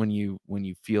get it when you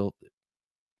feel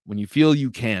you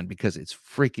can, because it's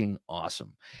freaking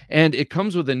awesome. And it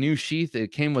comes with a new sheath.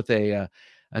 It came with a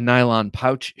nylon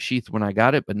pouch sheath when I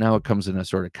got it, but now it comes in a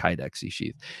sort of Kydex-y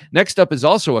sheath. Next up is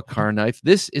also a car knife.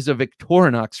 This is a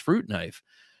Victorinox Fruit Knife,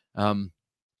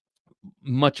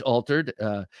 much altered.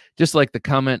 Just like the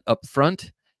comment up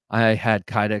front, I had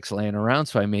Kydex laying around,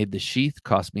 so I made the sheath.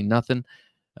 Cost me nothing.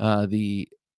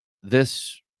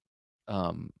 This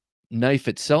knife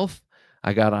itself,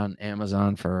 I got on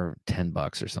Amazon for 10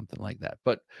 bucks or something like that.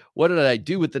 But what did I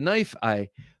do with the knife? I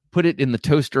put it in the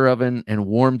toaster oven and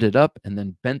warmed it up, and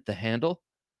then bent the handle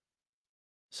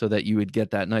so that you would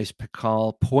get that nice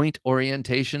Pikal point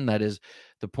orientation. That is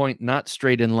the point not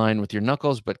straight in line with your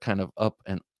knuckles, but kind of up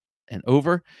and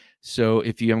over. So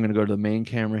I'm going to go to the main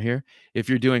camera here. If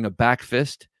you're doing a back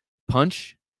fist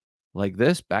punch like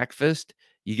this, back fist,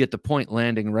 you get the point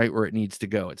landing right where it needs to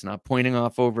go. It's not pointing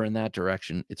off over in that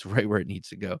direction. It's right where it needs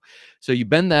to go. So you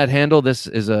bend that handle. This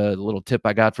is a little tip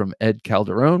I got from Ed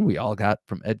Calderon. We all got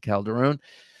from Ed Calderon.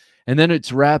 And then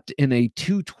it's wrapped in a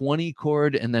 220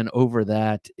 cord, and then over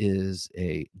that is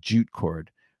a jute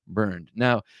cord burned.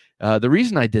 Now, the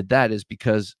reason I did that is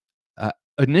because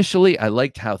initially I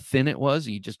liked how thin it was.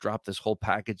 You just drop this whole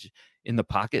package in the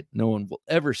pocket. No one will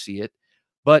ever see it.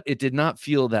 But it did not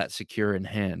feel that secure in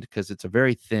hand because it's a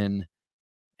very thin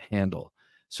handle.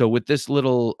 So with this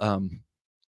little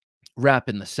wrap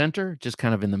in the center, just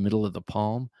kind of in the middle of the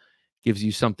palm, gives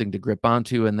you something to grip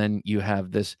onto. And then you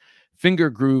have this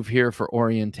finger groove here for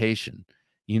orientation.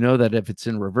 You know that if it's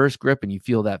in reverse grip and you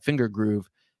feel that finger groove,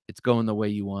 it's going the way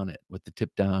you want it, with the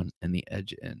tip down and the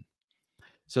edge in.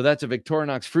 So that's a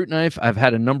Victorinox Fruit Knife. I've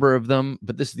had a number of them,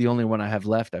 but this is the only one I have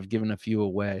left. I've given a few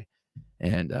away.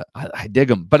 And I dig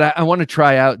them, but I want to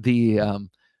try out the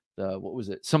what was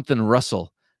it? Something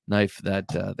Russell knife that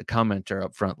the commenter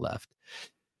up front left.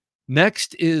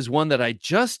 Next is one that I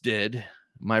just did,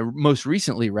 my most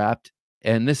recently wrapped,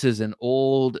 and this is an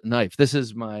old knife. This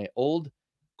is my old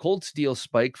cold steel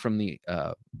spike from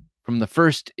the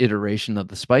first iteration of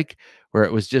the spike, where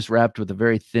it was just wrapped with a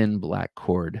very thin black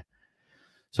cord.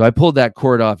 So I pulled that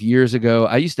cord off years ago.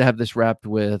 I used to have this wrapped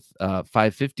with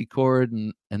 550 cord,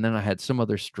 and then I had some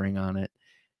other string on it.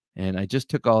 And I just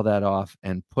took all that off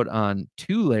and put on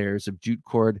 2 layers of jute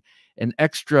cord, and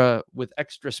extra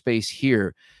space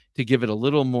here to give it a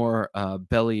little more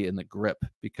belly in the grip,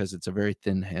 because it's a very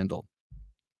thin handle.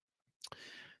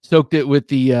 Soaked it with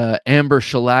the amber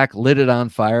shellac, lit it on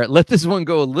fire. Let this one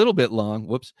go a little bit long.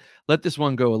 Whoops. Let this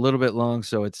one go a little bit long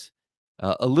so it's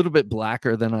a little bit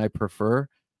blacker than I prefer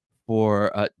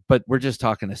for, but we're just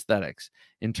talking aesthetics.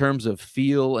 In terms of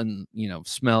feel and, you know,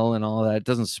 smell and all that, it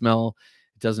doesn't smell,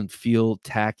 it doesn't feel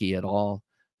tacky at all.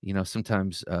 You know,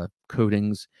 sometimes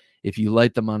coatings, if you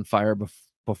light them on fire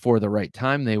before the right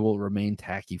time, they will remain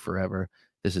tacky forever.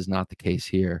 This is not the case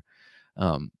here.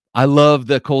 I love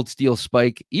the cold steel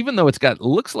spike, even though it's got,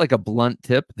 looks like a blunt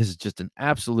tip. This is just an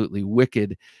absolutely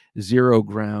wicked 0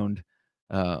 ground.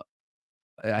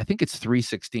 I think it's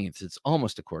 3/16. It's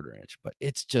almost a 1/4 inch, but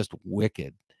it's just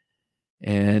wicked.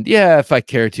 And yeah, if I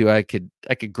care to, I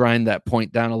could grind that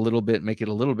point down a little bit, make it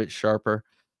a little bit sharper,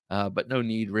 but no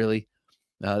need really.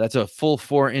 That's a full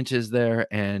 4 inches there,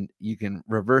 and you can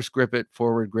reverse grip it,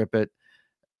 forward grip it,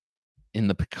 in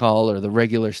the Pikal or the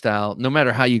regular style. No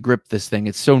matter how you grip this thing,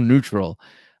 it's so neutral.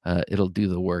 It'll do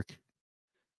the work.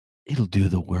 It'll do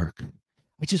the work.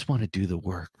 I just want to do the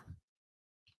work.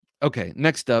 Okay,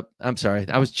 next up, I'm sorry,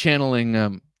 I was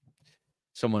channeling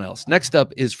someone else. Next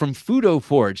up is from Fudo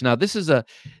Forge. Now, this was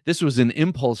an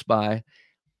impulse buy.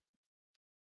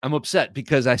 I'm upset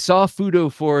because I saw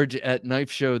Fudo Forge at at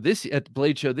the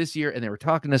Blade Show this year, and they were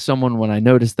talking to someone when I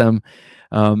noticed them,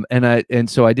 and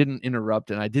so I didn't interrupt,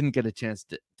 and I didn't get a chance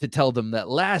to tell them that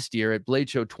last year at Blade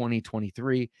Show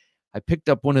 2023, I picked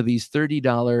up one of these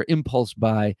 $30 impulse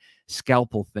buy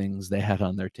scalpel things they had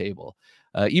on their table.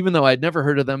 Even though I'd never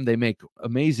heard of them, they make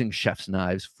amazing chef's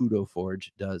knives. Fudo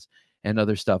Forge does, and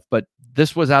other stuff. But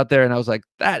this was out there, and I was like,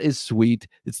 that is sweet.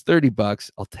 It's $30.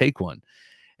 I'll take one.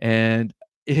 And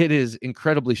it is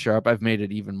incredibly sharp. I've made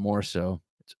it even more so.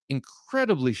 It's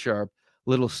incredibly sharp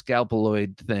little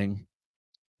scalpeloid thing.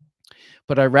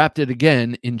 But I wrapped it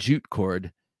again in jute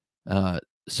cord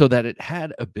so that it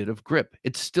had a bit of grip.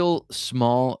 It's still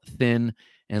small, thin,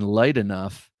 and light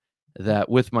enough that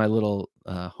with my little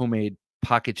homemade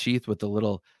pocket sheath with the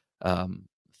little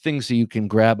things so you can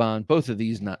grab on, both of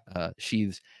these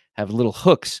sheaths have little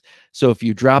hooks. So if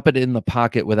you drop it in the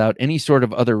pocket without any sort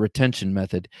of other retention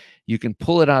method, you can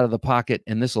pull it out of the pocket,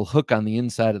 and this will hook on the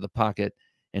inside of the pocket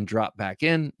and drop back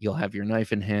in. You'll have your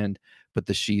knife in hand, but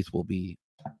the sheath will be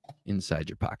inside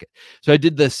your pocket. So I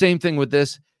did the same thing with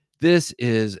this. This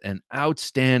is an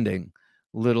outstanding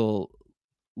little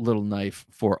knife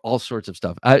for all sorts of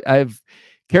stuff. I've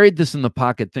carried this in the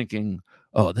pocket thinking,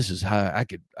 oh, this is how I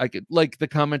could, like the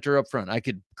commenter up front, I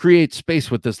could create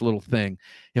space with this little thing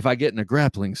if I get in a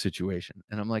grappling situation.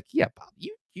 And I'm like, yeah, Bob,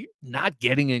 you're not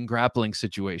getting in grappling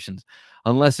situations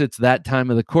unless it's that time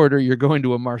of the quarter you're going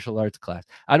to a martial arts class.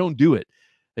 I don't do it,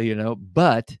 you know,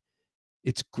 but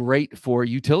it's great for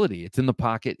utility. It's in the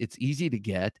pocket. It's easy to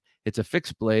get. It's a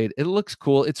fixed blade. It looks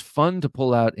cool. It's fun to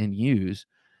pull out and use.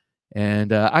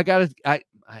 And I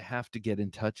have to get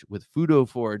in touch with Fudo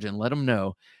Forge and let them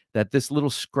know that this little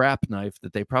scrap knife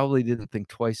that they probably didn't think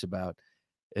twice about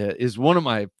is one of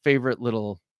my favorite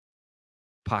little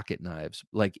pocket knives,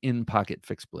 like in pocket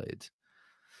fixed blades.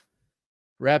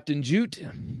 Wrapped in jute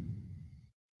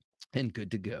and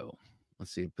good to go.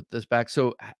 Let's see, put this back.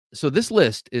 So this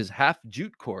list is half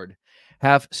jute cord,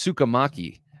 half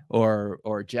tsukamaki,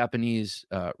 or Japanese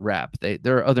wrap.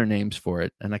 There are other names for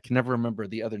it, and I can never remember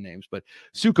the other names, but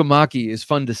tsukamaki is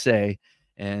fun to say,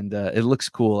 and it looks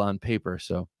cool on paper,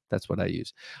 so that's what I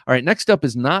use. All right, next up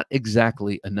is not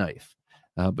exactly a knife,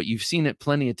 but you've seen it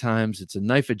plenty of times. It's a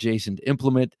knife-adjacent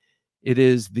implement. It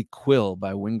is the Quill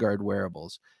by Wingard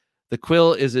Wearables. The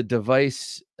Quill is a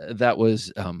device that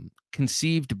was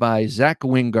conceived by Zach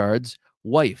Wingard's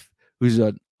wife, who's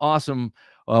an awesome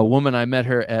woman. I met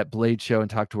her at Blade Show and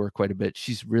talked to her quite a bit.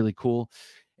 She's really cool.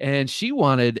 And she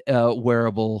wanted a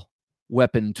wearable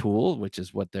weapon tool, which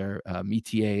is what their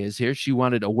métier is here. She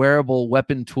wanted a wearable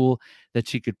weapon tool that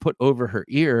she could put over her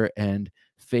ear and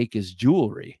fake as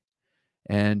jewelry.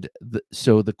 And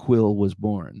so the Quill was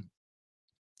born.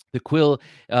 The Quill,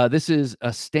 this is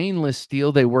a stainless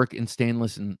steel. They work in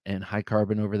stainless and high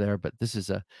carbon over there, but this is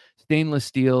a stainless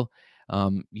steel.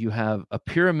 You have a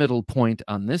pyramidal point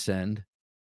on this end,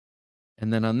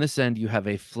 and then on this end, you have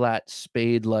a flat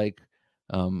spade-like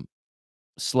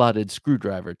slotted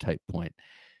screwdriver type point.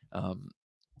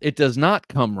 It does not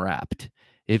come wrapped.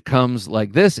 It comes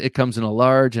like this. It comes in a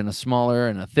large and a smaller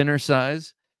and a thinner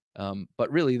size.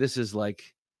 But really, this is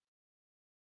like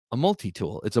a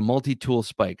multi-tool. It's a multi-tool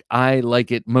spike. I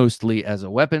like it mostly as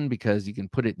a weapon because you can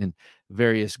put it in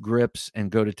various grips and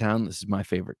go to town. This is my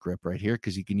favorite grip right here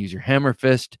because you can use your hammer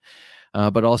fist,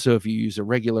 but also if you use a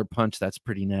regular punch, that's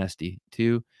pretty nasty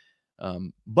too.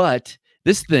 But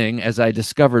this thing, as I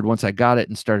discovered once I got it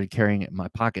and started carrying it in my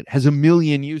pocket, has a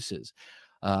million uses.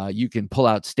 You can pull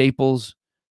out staples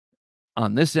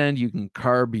on this end. You can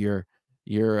carb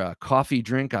your coffee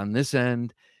drink on this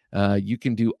end. You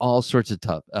can do all sorts of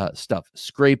stuff,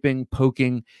 scraping,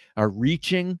 poking,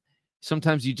 reaching.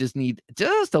 Sometimes you just need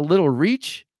just a little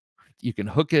reach. You can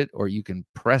hook it or you can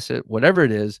press it, whatever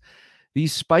it is.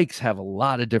 These spikes have a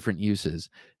lot of different uses.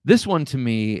 This one to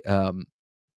me,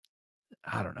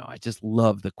 I don't know. I just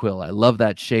love the quill. I love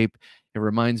that shape. It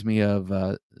reminds me of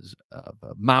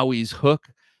Maui's hook.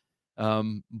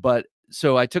 But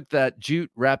so I took that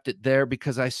jute, wrapped it there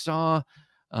because I saw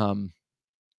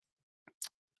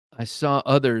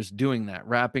others doing that,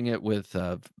 wrapping it with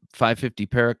 550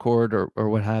 paracord or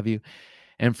what have you.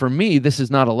 And for me, this is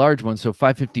not a large one, so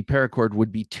 550 paracord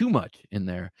would be too much in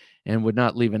there and would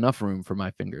not leave enough room for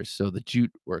my fingers. So the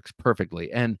jute works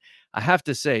perfectly. And I have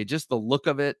to say, just the look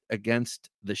of it against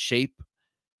the shape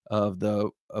of the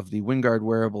Wingard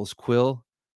Wearables quill,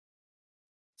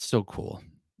 so cool.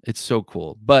 It's so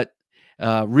cool. But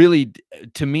really,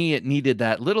 to me, it needed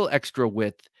that little extra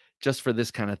width just for this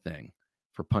kind of thing,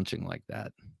 for punching like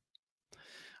that.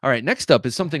 All right, next up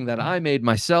is something that I made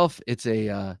myself. It's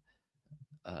a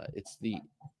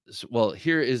well,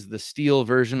 here is the steel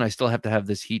version. I still have to have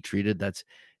this heat treated. That's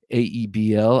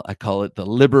AEBL. I call it the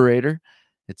Liberator.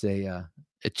 It's a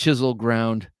chisel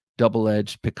ground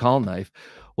double-edged Pikal knife.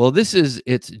 Well, this is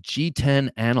its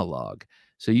G10 analog.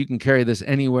 So you can carry this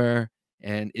anywhere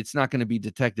and it's not going to be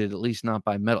detected, at least not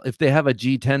by metal. If they have a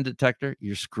G10 detector,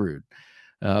 you're screwed.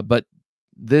 But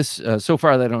this, so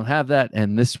far they don't have that,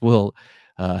 and this will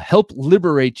help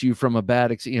liberate you from a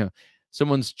bad,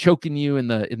 someone's choking you in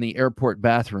the airport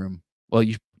bathroom. Well,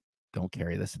 you don't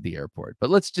carry this at the airport, but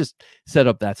let's just set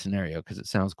up that scenario because it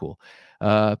sounds cool.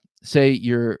 Say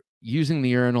you're using the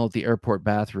urinal at the airport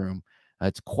bathroom.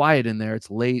 It's quiet in there.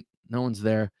 It's late. No one's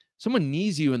there. Someone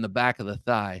knees you in the back of the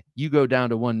thigh. You go down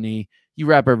to one knee. You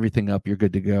wrap everything up. You're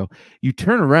good to go. You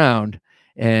turn around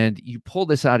and you pull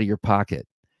this out of your pocket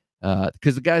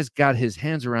because the guy's got his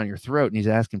hands around your throat and he's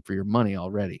asking for your money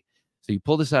already. So you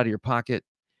pull this out of your pocket,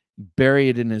 bury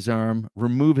it in his arm,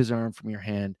 remove his arm from your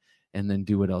hand, and then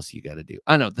do what else you got to do.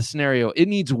 I know the scenario, it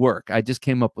needs work. I just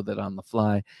came up with it on the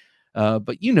fly.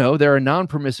 But there are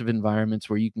non-permissive environments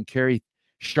where you can carry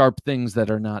sharp things that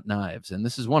are not knives. And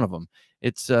this is one of them.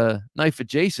 It's knife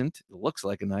adjacent. It looks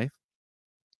like a knife.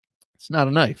 It's not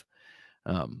a knife.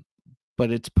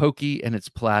 But it's pokey and it's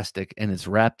plastic and it's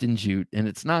wrapped in jute and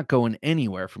it's not going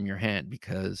anywhere from your hand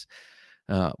because,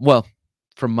 from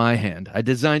my hand. I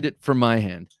designed it for my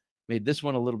hand. Made this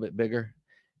one a little bit bigger,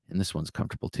 and this one's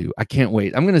comfortable too. I can't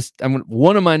wait. I'm gonna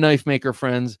one of my knife maker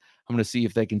friends. I'm gonna see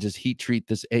if they can just heat treat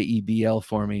this AEBL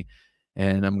for me,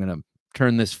 and I'm gonna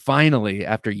turn this finally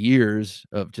after years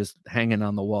of just hanging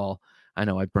on the wall. I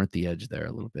know I burnt the edge there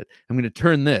a little bit. I'm gonna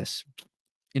turn this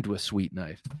into a sweet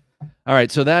knife. All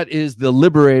right, so that is the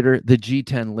Liberator, the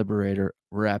G10 Liberator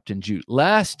wrapped in jute.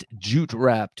 Last jute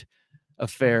wrapped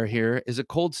affair here is a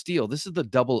cold steel. This is the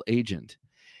double agent.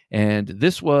 And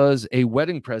this was a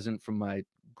wedding present from my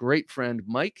great friend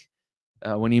Mike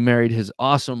when he married his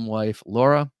awesome wife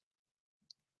Laura.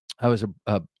 I was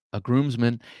a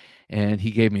groomsman and he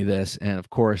gave me this, and of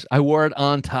course I wore it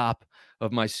on top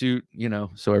of my suit,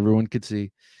 so everyone could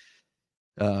see.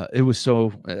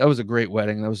 That was a great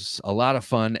wedding. That was a lot of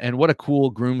fun, and what a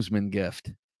cool groomsman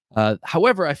gift.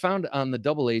 However, I found on the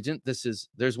double agent,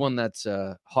 there's one that's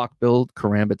hawk build,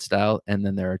 karambit style, and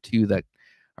then there are two that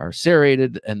are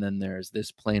serrated, and then there's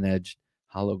this plain edged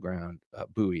hollow ground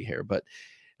buoy here. But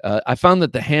I found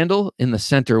that the handle in the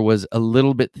center was a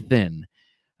little bit thin.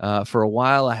 For a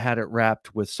while, I had it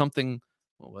wrapped with something.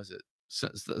 What was it?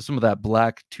 Some of that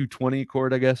black 220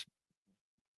 cord, I guess.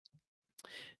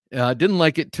 Didn't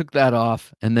like it. Took that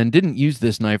off, and then didn't use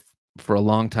this knife for a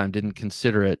long time. Didn't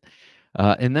consider it.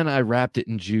 And then I wrapped it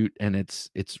in jute, and it's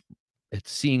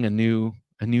seeing a new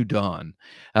dawn.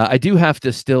 I do have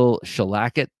to still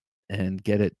shellac it and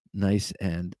get it nice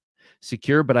and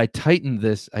secure, but I tightened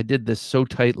this. I did this so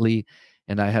tightly,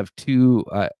 and I have two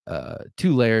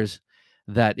layers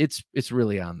that it's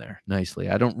really on there nicely.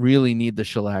 I don't really need the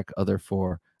shellac other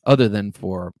than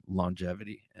for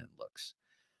longevity and looks.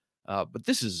 But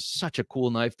this is such a cool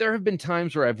knife. There have been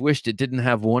times where I've wished it didn't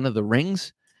have one of the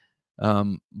rings.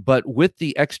 But with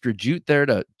the extra jute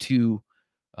there to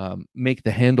make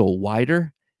the handle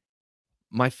wider,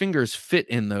 my fingers fit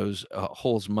in those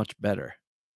holes much better.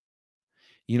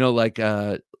 Like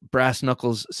brass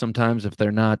knuckles, sometimes if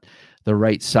they're not the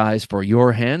right size for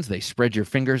your hands, they spread your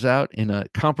fingers out in a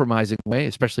compromising way,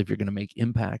 especially if you're going to make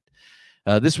impact.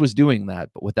 This was doing that,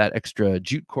 but with that extra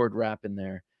jute cord wrap in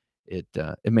there, it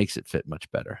makes it fit much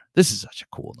better. This is such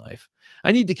a cool knife.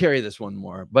 I need to carry this one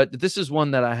more, but this is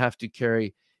one that I have to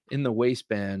carry in the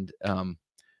waistband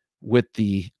with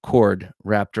the cord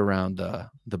wrapped around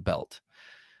the belt.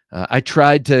 I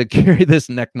tried to carry this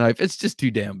neck knife. It's just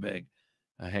too damn big,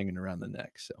 hanging around the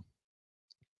neck. So,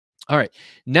 all right,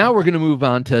 now we're going to move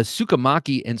on to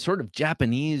Tsukamaki and sort of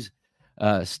Japanese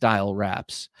style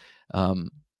wraps.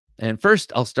 And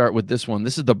first, I'll start with this one.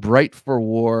 This is the Bright for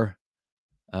War.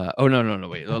 Oh no,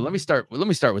 wait. Let me start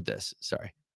with this.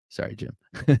 Sorry, Jim.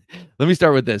 Let me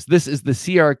start with this. This is the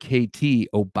CRKT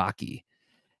Obaki,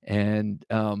 and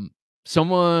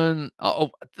someone,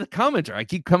 the commenter. I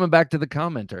keep coming back to the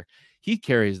commenter. He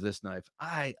carries this knife.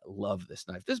 I love this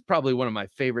knife. This is probably one of my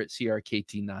favorite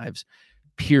CRKT knives.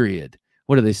 Period.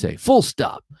 What do they say? Full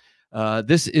stop.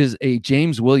 This is a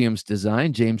James Williams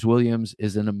design. James Williams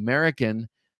is an American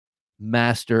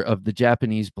master of the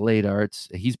Japanese blade arts.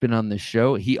 He's been on this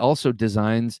show. He also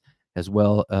designs, as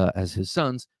well as his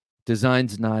sons,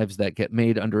 designs knives that get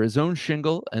made under his own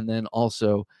shingle and then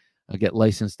also get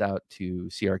licensed out to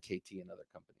CRKT and other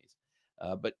companies.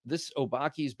 But this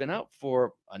Obaki has been out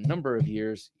for a number of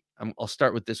years. I'll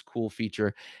start with this cool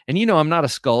feature. And you know, I'm not a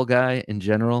skull guy in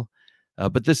general,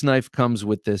 but this knife comes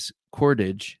with this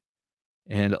cordage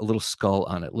and a little skull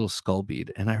on it, little skull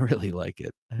bead, and I really like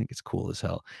it. I think it's cool as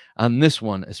hell on this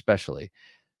one especially.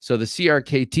 So the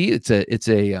CRKT, it's a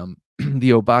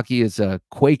the Obaki is a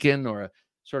Quaken or a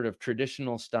sort of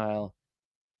traditional style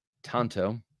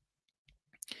tanto.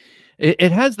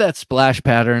 It has that splash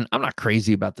pattern. I'm not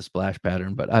crazy about the splash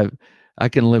pattern, but I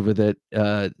can live with it.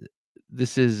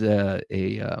 This is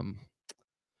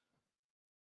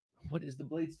what is the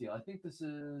blade steel? I think this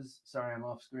is, sorry, I'm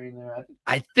off screen there.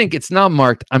 I think it's not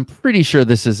marked. I'm pretty sure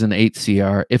this is an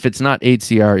 8CR. If it's not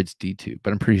 8CR, it's D2,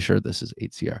 but I'm pretty sure this is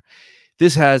 8CR.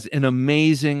 This has an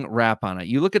amazing wrap on it.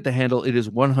 You look at the handle, it is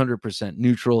 100%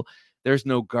 neutral. There's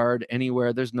no guard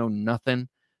anywhere. There's no nothing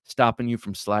stopping you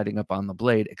from sliding up on the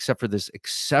blade, except for this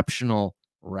exceptional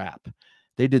wrap.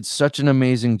 They did such an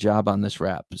amazing job on this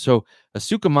wrap. So a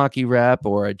Tsukamaki wrap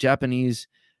or a Japanese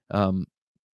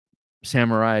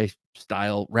samurai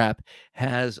style wrap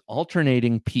has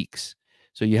alternating peaks.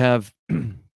 So you have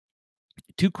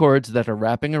two cords that are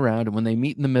wrapping around, and when they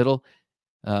meet in the middle,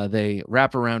 they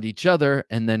wrap around each other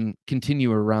and then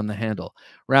continue around the handle.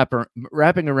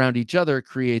 Wrapping around each other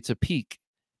creates a peak.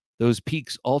 Those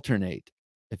peaks alternate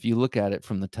if you look at it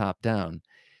from the top down.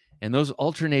 And those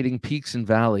alternating peaks and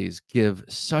valleys give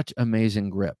such amazing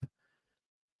grip,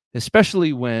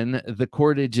 especially when the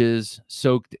cordage is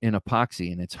soaked in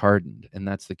epoxy and it's hardened, and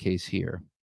that's the case here.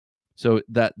 So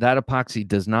that epoxy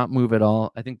does not move at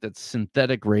all. I think that's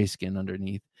synthetic ray skin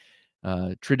underneath.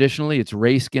 Traditionally, it's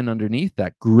ray skin underneath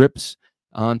that grips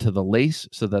onto the lace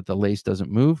so that the lace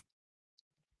doesn't move.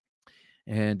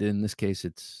 And in this case,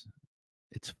 it's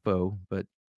faux, but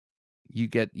you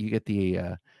get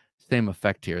the same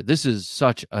effect here. This is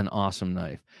such an awesome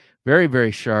knife. Very,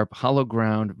 very sharp, hollow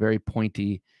ground, very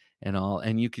pointy and all.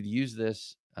 And you could use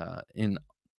this in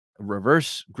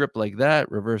reverse grip like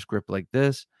that, reverse grip like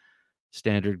this,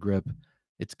 standard grip.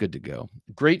 It's good to go.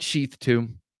 Great sheath too.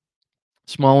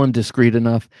 Small and discreet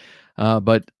enough,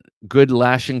 but good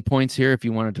lashing points here if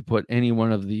you wanted to put any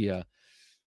one of the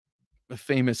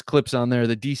famous clips on there,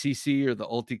 the DCC or the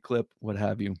Ulti clip, what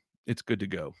have you. It's good to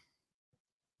go.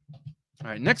 All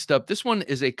right, next up, this one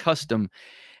is a custom,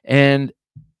 and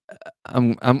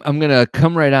I'm gonna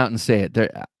come right out and say it.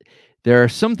 There are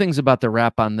some things about the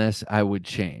wrap on this I would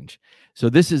change. So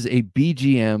this is a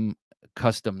BGM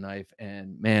custom knife,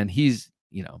 and man, he's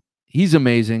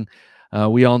amazing.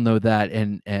 We all know that,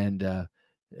 and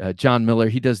John Miller,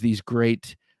 he does these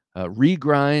great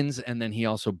regrinds, and then he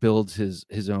also builds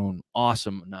his own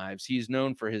awesome knives. He's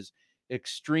known for his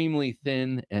extremely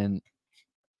thin and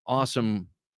awesome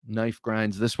knife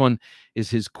grinds. This one is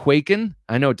his Quaken.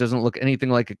 I know it doesn't look anything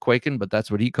like a Quaken, but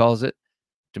that's what he calls it.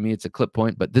 To me, it's a clip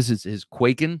point, but this is his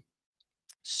Quaken.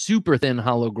 Super thin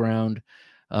hollow ground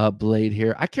blade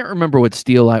here. I can't remember what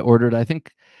steel I ordered. I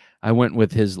think I went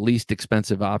with his least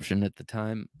expensive option at the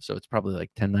time, so it's probably like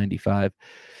 $10.95.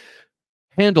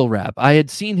 Handle wrap. I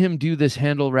had seen him do this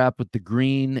handle wrap with the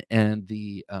green and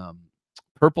the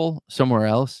purple somewhere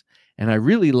else, and I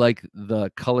really like the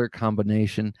color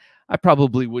combination. I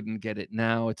probably wouldn't get it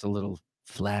now. It's a little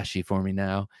flashy for me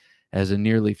now as a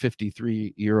nearly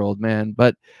 53-year-old man,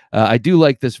 but I do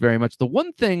like this very much. The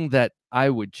one thing that I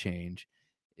would change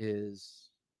is,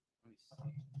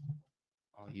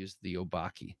 I'll use the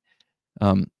Obaki.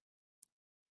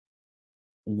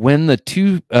 When the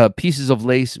two pieces of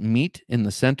lace meet in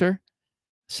the center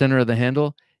of the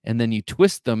handle, and then you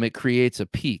twist them, it creates a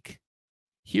peak.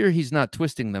 Here he's not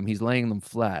twisting them, he's laying them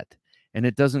flat, and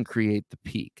it doesn't create the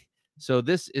peak. So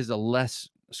this is a less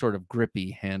sort of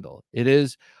grippy handle. It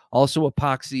is also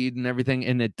epoxied and everything,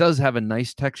 and it does have a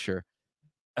nice texture,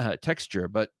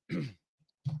 but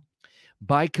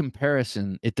by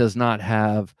comparison, it does not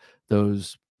have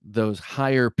those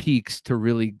higher peaks to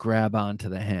really grab onto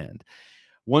the hand.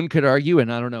 One could argue,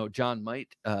 and I don't know, John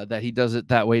might, that he does it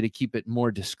that way to keep it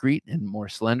more discreet and more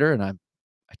slender, and I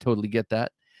totally get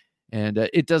that. And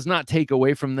it does not take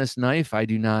away from this knife. I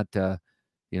do not, I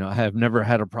have never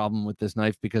had a problem with this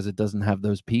knife because it doesn't have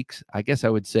those peaks. I guess I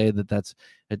would say that that's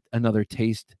another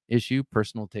taste issue,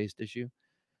 personal taste issue.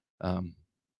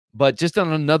 But just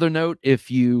on another note,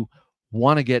 if you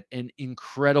want to get an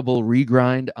incredible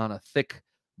regrind on a thick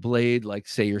blade, like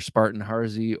say your Spartan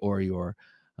Harzy or your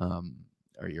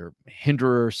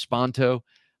Hinderer Sponto,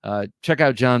 check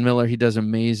out John Miller. He does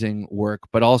amazing work,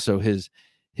 but also his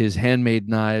handmade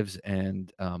knives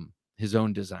and his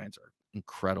own designs are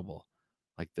incredible,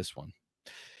 like this one.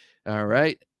 All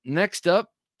right, next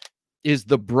up is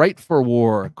the Bright for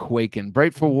War Quaken.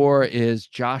 Bright for War is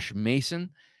Josh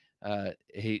Mason.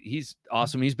 He's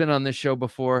awesome. He's been on this show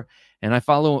before, and I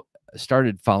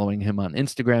started following him on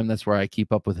Instagram. That's where I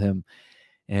keep up with him.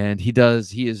 And he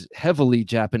is heavily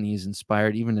Japanese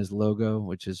inspired, even his logo,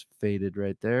 which is faded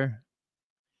right there.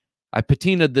 I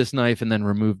patinaed this knife and then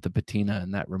removed the patina,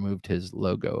 and that removed his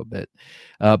logo a bit.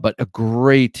 But a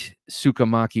great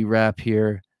Tsukamaki wrap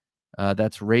here.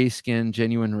 That's ray skin,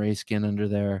 genuine ray skin under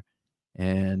there.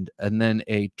 And then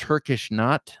a Turkish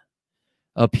knot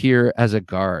up here as a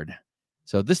guard.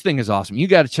 So this thing is awesome. You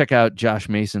got to check out Josh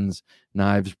Mason's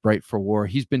knives, Bright for War.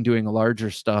 He's been doing larger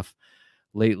stuff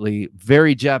lately,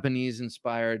 very Japanese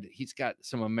inspired. He's got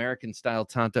some American style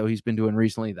tanto he's been doing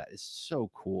recently. That is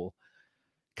so cool.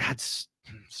 God,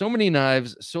 so many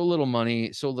knives, so little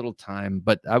money, so little time,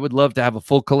 but I would love to have a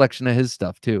full collection of his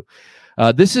stuff too.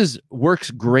 This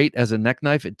works great as a neck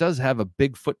knife. It does have a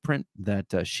big footprint,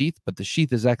 that sheath, but the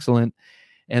sheath is excellent.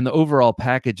 And the overall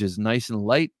package is nice and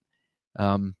light.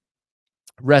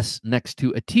 Rests next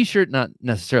to a t-shirt, not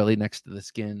necessarily next to the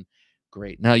skin.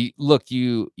 Great. Now, you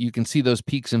can see those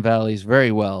peaks and valleys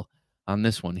very well on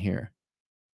this one here.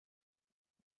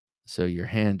 So your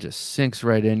hand just sinks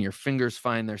right in. Your fingers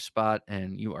find their spot,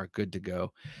 and you are good to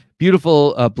go.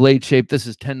 Beautiful blade shape. This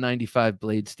is 1095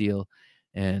 blade steel.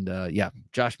 And yeah,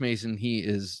 Josh Mason, he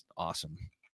is awesome.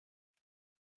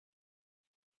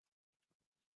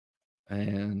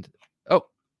 And, oh,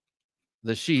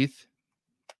 the sheath.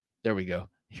 There we go.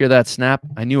 Hear that snap?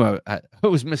 I knew I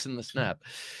was missing the snap.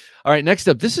 All right, next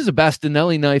up, this is a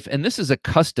Bastinelli knife, and this is a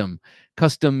custom.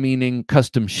 Custom meaning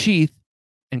custom sheath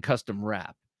and custom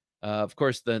wrap. Of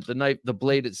course, the knife, the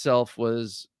blade itself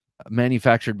was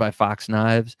manufactured by Fox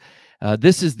Knives.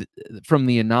 This is from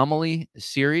the Anomaly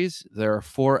series. There are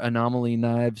 4 Anomaly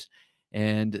knives,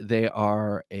 and they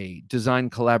are a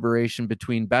design collaboration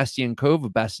between Bastien Cove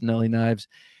of Bastinelli Knives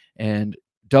and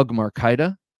Doug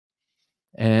Markida.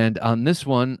 And on this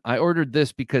one, I ordered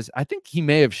this because I think he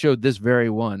may have showed this very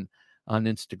one on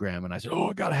Instagram. And I said, oh,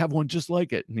 I got to have one just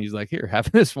like it. And he's like, here,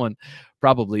 have this one,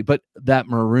 probably. But that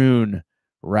maroon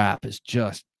wrap is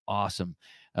just awesome.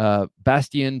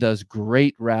 Bastien does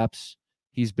great wraps.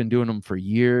 He's been doing them for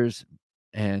years,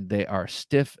 and they are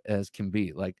stiff as can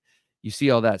be. Like, you see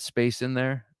all that space in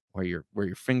there where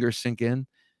your fingers sink in?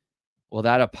 Well,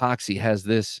 that epoxy has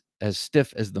this as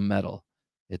stiff as the metal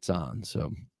it's on.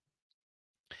 So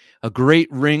a great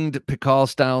ringed Pikal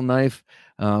style knife.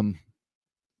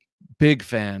 Big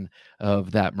fan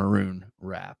of that maroon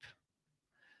wrap.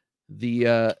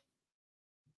 The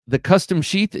custom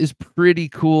sheath is pretty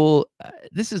cool.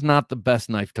 This is not the best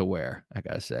knife to wear, I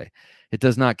gotta say. It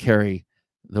does not carry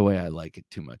the way I like it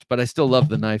too much, but I still love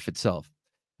the knife itself.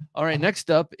 All right,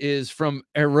 next up is from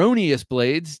Erroneous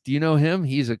Blades. Do you know him?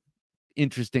 He's a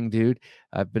interesting dude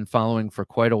I've been following for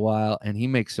quite a while, and he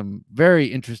makes some very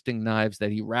interesting knives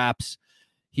that he wraps.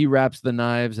 He wraps the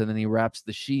knives, and then he wraps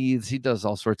the sheaths. He does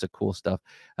all sorts of cool stuff.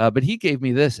 But he gave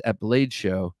me this at Blade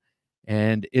Show,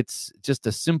 and it's just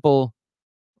a simple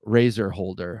razor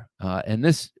holder. And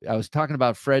this, I was talking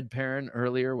about Fred Perrin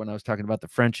earlier when I was talking about the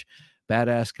French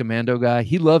badass commando guy.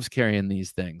 He loves carrying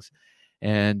these things.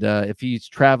 And if he's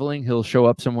traveling, he'll show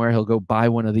up somewhere. He'll go buy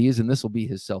one of these, and this will be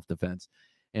his self-defense.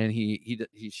 And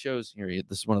he shows here.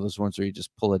 This is one of those ones where you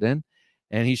just pull it in,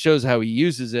 and he shows how he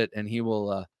uses it. And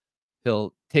he'll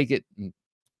take it and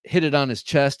hit it on his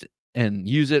chest and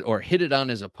use it, or hit it on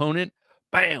his opponent.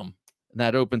 Bam! And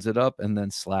that opens it up, and then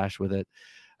slash with it.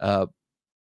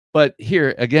 But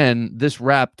here again, this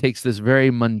wrap takes this very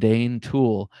mundane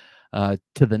tool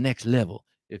to the next level,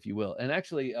 if you will. And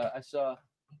actually, I saw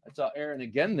I saw Aaron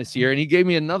again this year, and he gave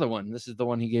me another one. This is the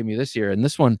one he gave me this year, and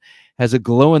this one has a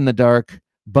glow-in-the-dark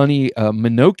bunny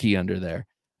Minoki under there,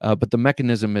 but the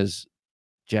mechanism is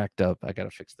jacked up. I got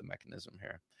to fix the mechanism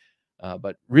here.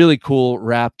 But really cool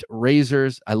wrapped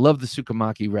razors. I love the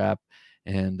Tsukamaki wrap,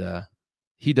 and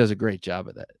he does a great job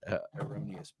of that.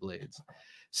 Erroneous blades.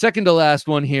 Second to last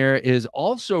one here is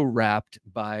also wrapped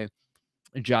by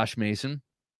Josh Mason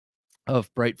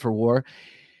of Bright for War.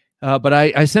 But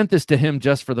I sent this to him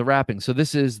just for the wrapping. So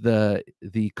this is the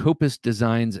Copus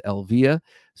Designs Elvia.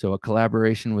 So a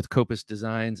collaboration with Copus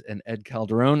Designs and Ed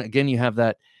Calderon. Again, you have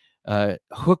that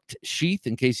hooked sheath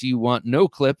in case you want no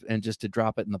clip and just to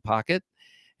drop it in the pocket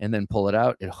and then pull it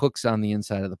out. It hooks on the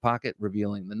inside of the pocket,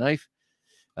 revealing the knife.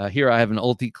 Here I have an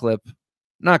ulti clip.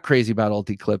 Not crazy about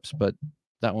ulti clips, but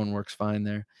that one works fine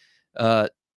there.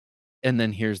 And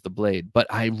then here's the blade. But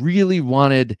I really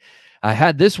wanted, I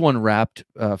had this one wrapped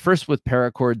first with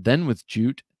paracord, then with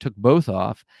jute, took both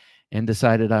off and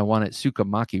decided I want it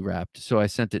Tsukamaki wrapped. So I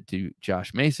sent it to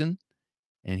Josh Mason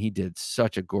and he did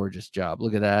such a gorgeous job.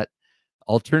 Look at that.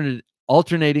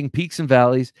 Alternating peaks and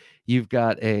valleys. You've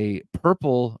got a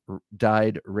purple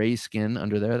dyed ray skin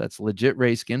under there. That's legit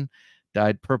ray skin,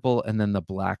 dyed purple, and then the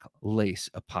black lace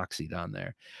epoxied on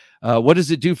there. What does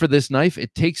it do for this knife?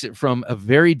 It takes it from a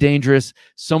very dangerous,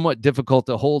 somewhat difficult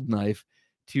to hold knife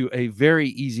to a very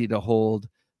easy to hold,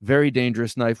 very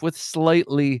dangerous knife with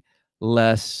slightly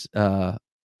less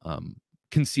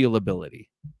concealability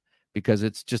because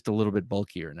it's just a little bit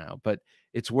bulkier now, but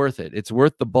it's worth it. It's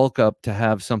worth the bulk up to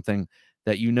have something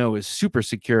that you know is super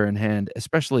secure in hand,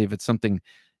 especially if it's something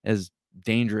as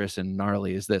dangerous and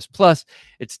gnarly as this. Plus,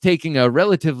 it's taking a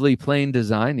relatively plain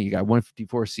design. You got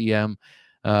 154 cm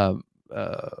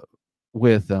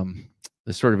with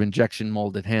the sort of injection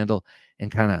molded handle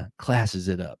and kind of classes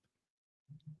it up.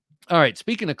 All right,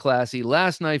 speaking of classy,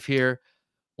 last knife here,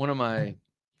 one of my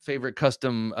favorite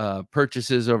custom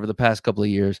purchases over the past couple of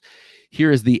years.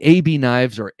 Here is the AB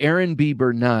Knives or Aaron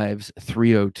Bieber Knives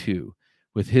 302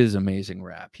 with his amazing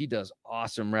wrap. He does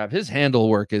awesome wrap. His handle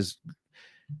work is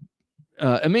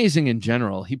amazing in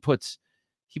general. He puts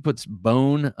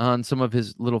bone on some of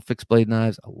his little fixed blade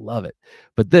knives. I love it.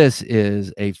 But this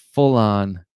is a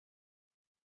full-on,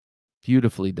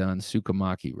 beautifully done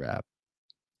Tsukamaki wrap.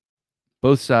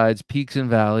 Both sides, peaks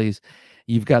and valleys.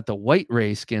 You've got the white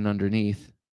ray skin underneath.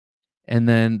 And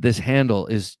then this handle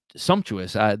is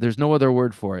sumptuous. There's no other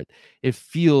word for it. It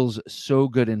feels so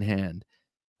good in hand.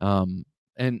 And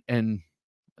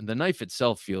the knife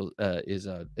itself is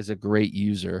a great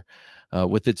user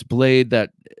with its blade that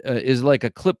is like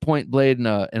a clip point blade and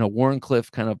a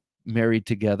Wharncliffe kind of married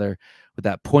together with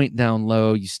that point down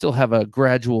low. You still have a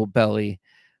gradual belly.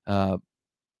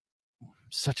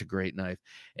 Such a great knife.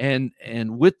 And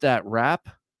with that wrap,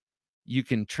 you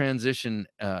can transition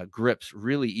grips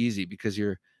really easy because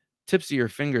your tips of your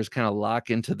fingers kind of lock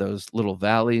into those little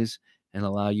valleys and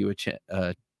allow you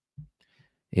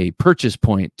a purchase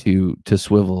point to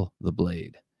swivel the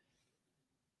blade.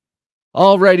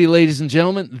 All righty, ladies and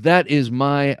gentlemen, that is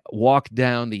my walk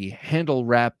down the handle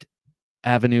wrapped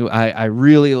avenue. I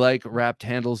really like wrapped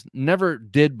handles. Never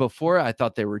did before. I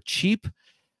thought they were cheap.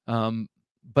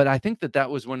 But I think that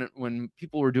was when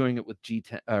people were doing it with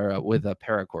G10 or with a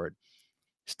paracord.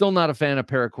 Still not a fan of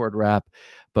paracord wrap,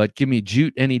 but give me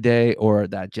jute any day or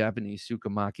that Japanese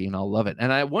Tsukamaki and I'll love it.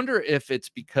 And I wonder if it's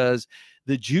because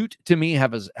the jute to me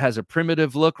has a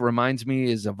primitive look, reminds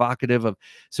me, is evocative of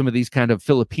some of these kind of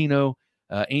Filipino,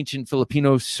 ancient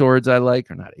Filipino swords I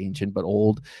like, or not ancient, but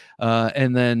old.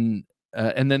 And then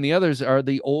the others are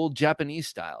the old Japanese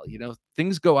style. You know,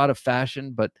 things go out of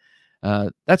fashion, but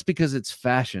that's because it's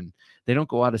fashion. They don't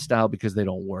go out of style because they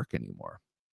don't work anymore.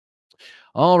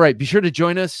 All right, be sure to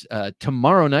join us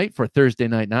tomorrow night for Thursday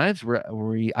Night Knives, where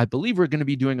I believe we're going to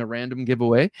be doing a random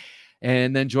giveaway,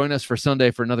 and then join us for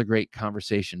Sunday for another great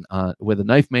conversation with a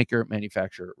knife maker,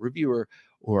 manufacturer, reviewer,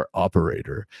 or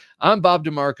operator. I'm Bob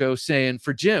DeMarco saying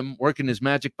for Jim, working his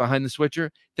magic behind the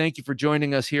switcher, thank you for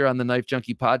joining us here on the Knife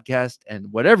Junkie podcast,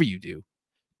 and whatever you do,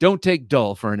 don't take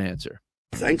dull for an answer.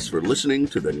 Thanks for listening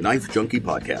to the Knife Junkie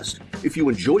podcast. If you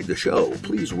enjoyed the show,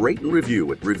 please rate and review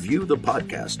at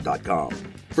reviewthepodcast.com.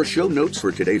 For show notes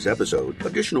for today's episode,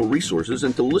 additional resources,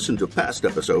 and to listen to past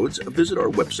episodes, visit our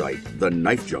website,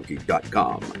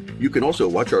 TheKnifeJunkie.com. You can also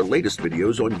watch our latest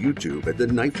videos on YouTube at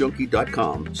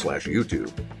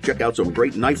TheKnifeJunkie.com/YouTube. Check out some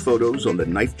great knife photos on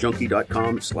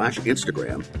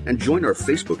TheKnifeJunkie.com/Instagram, and join our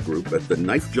Facebook group at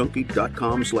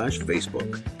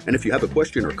TheKnifeJunkie.com/Facebook. And if you have a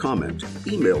question or comment,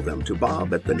 email them to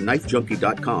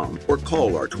bob@TheKnifeJunkie.com or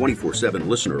call our 24/7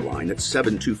 listener line at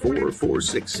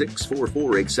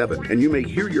 724-466-4487, and you may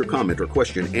hear hear your comment or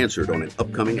question answered on an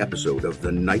upcoming episode of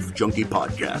the Knife Junkie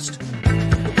podcast.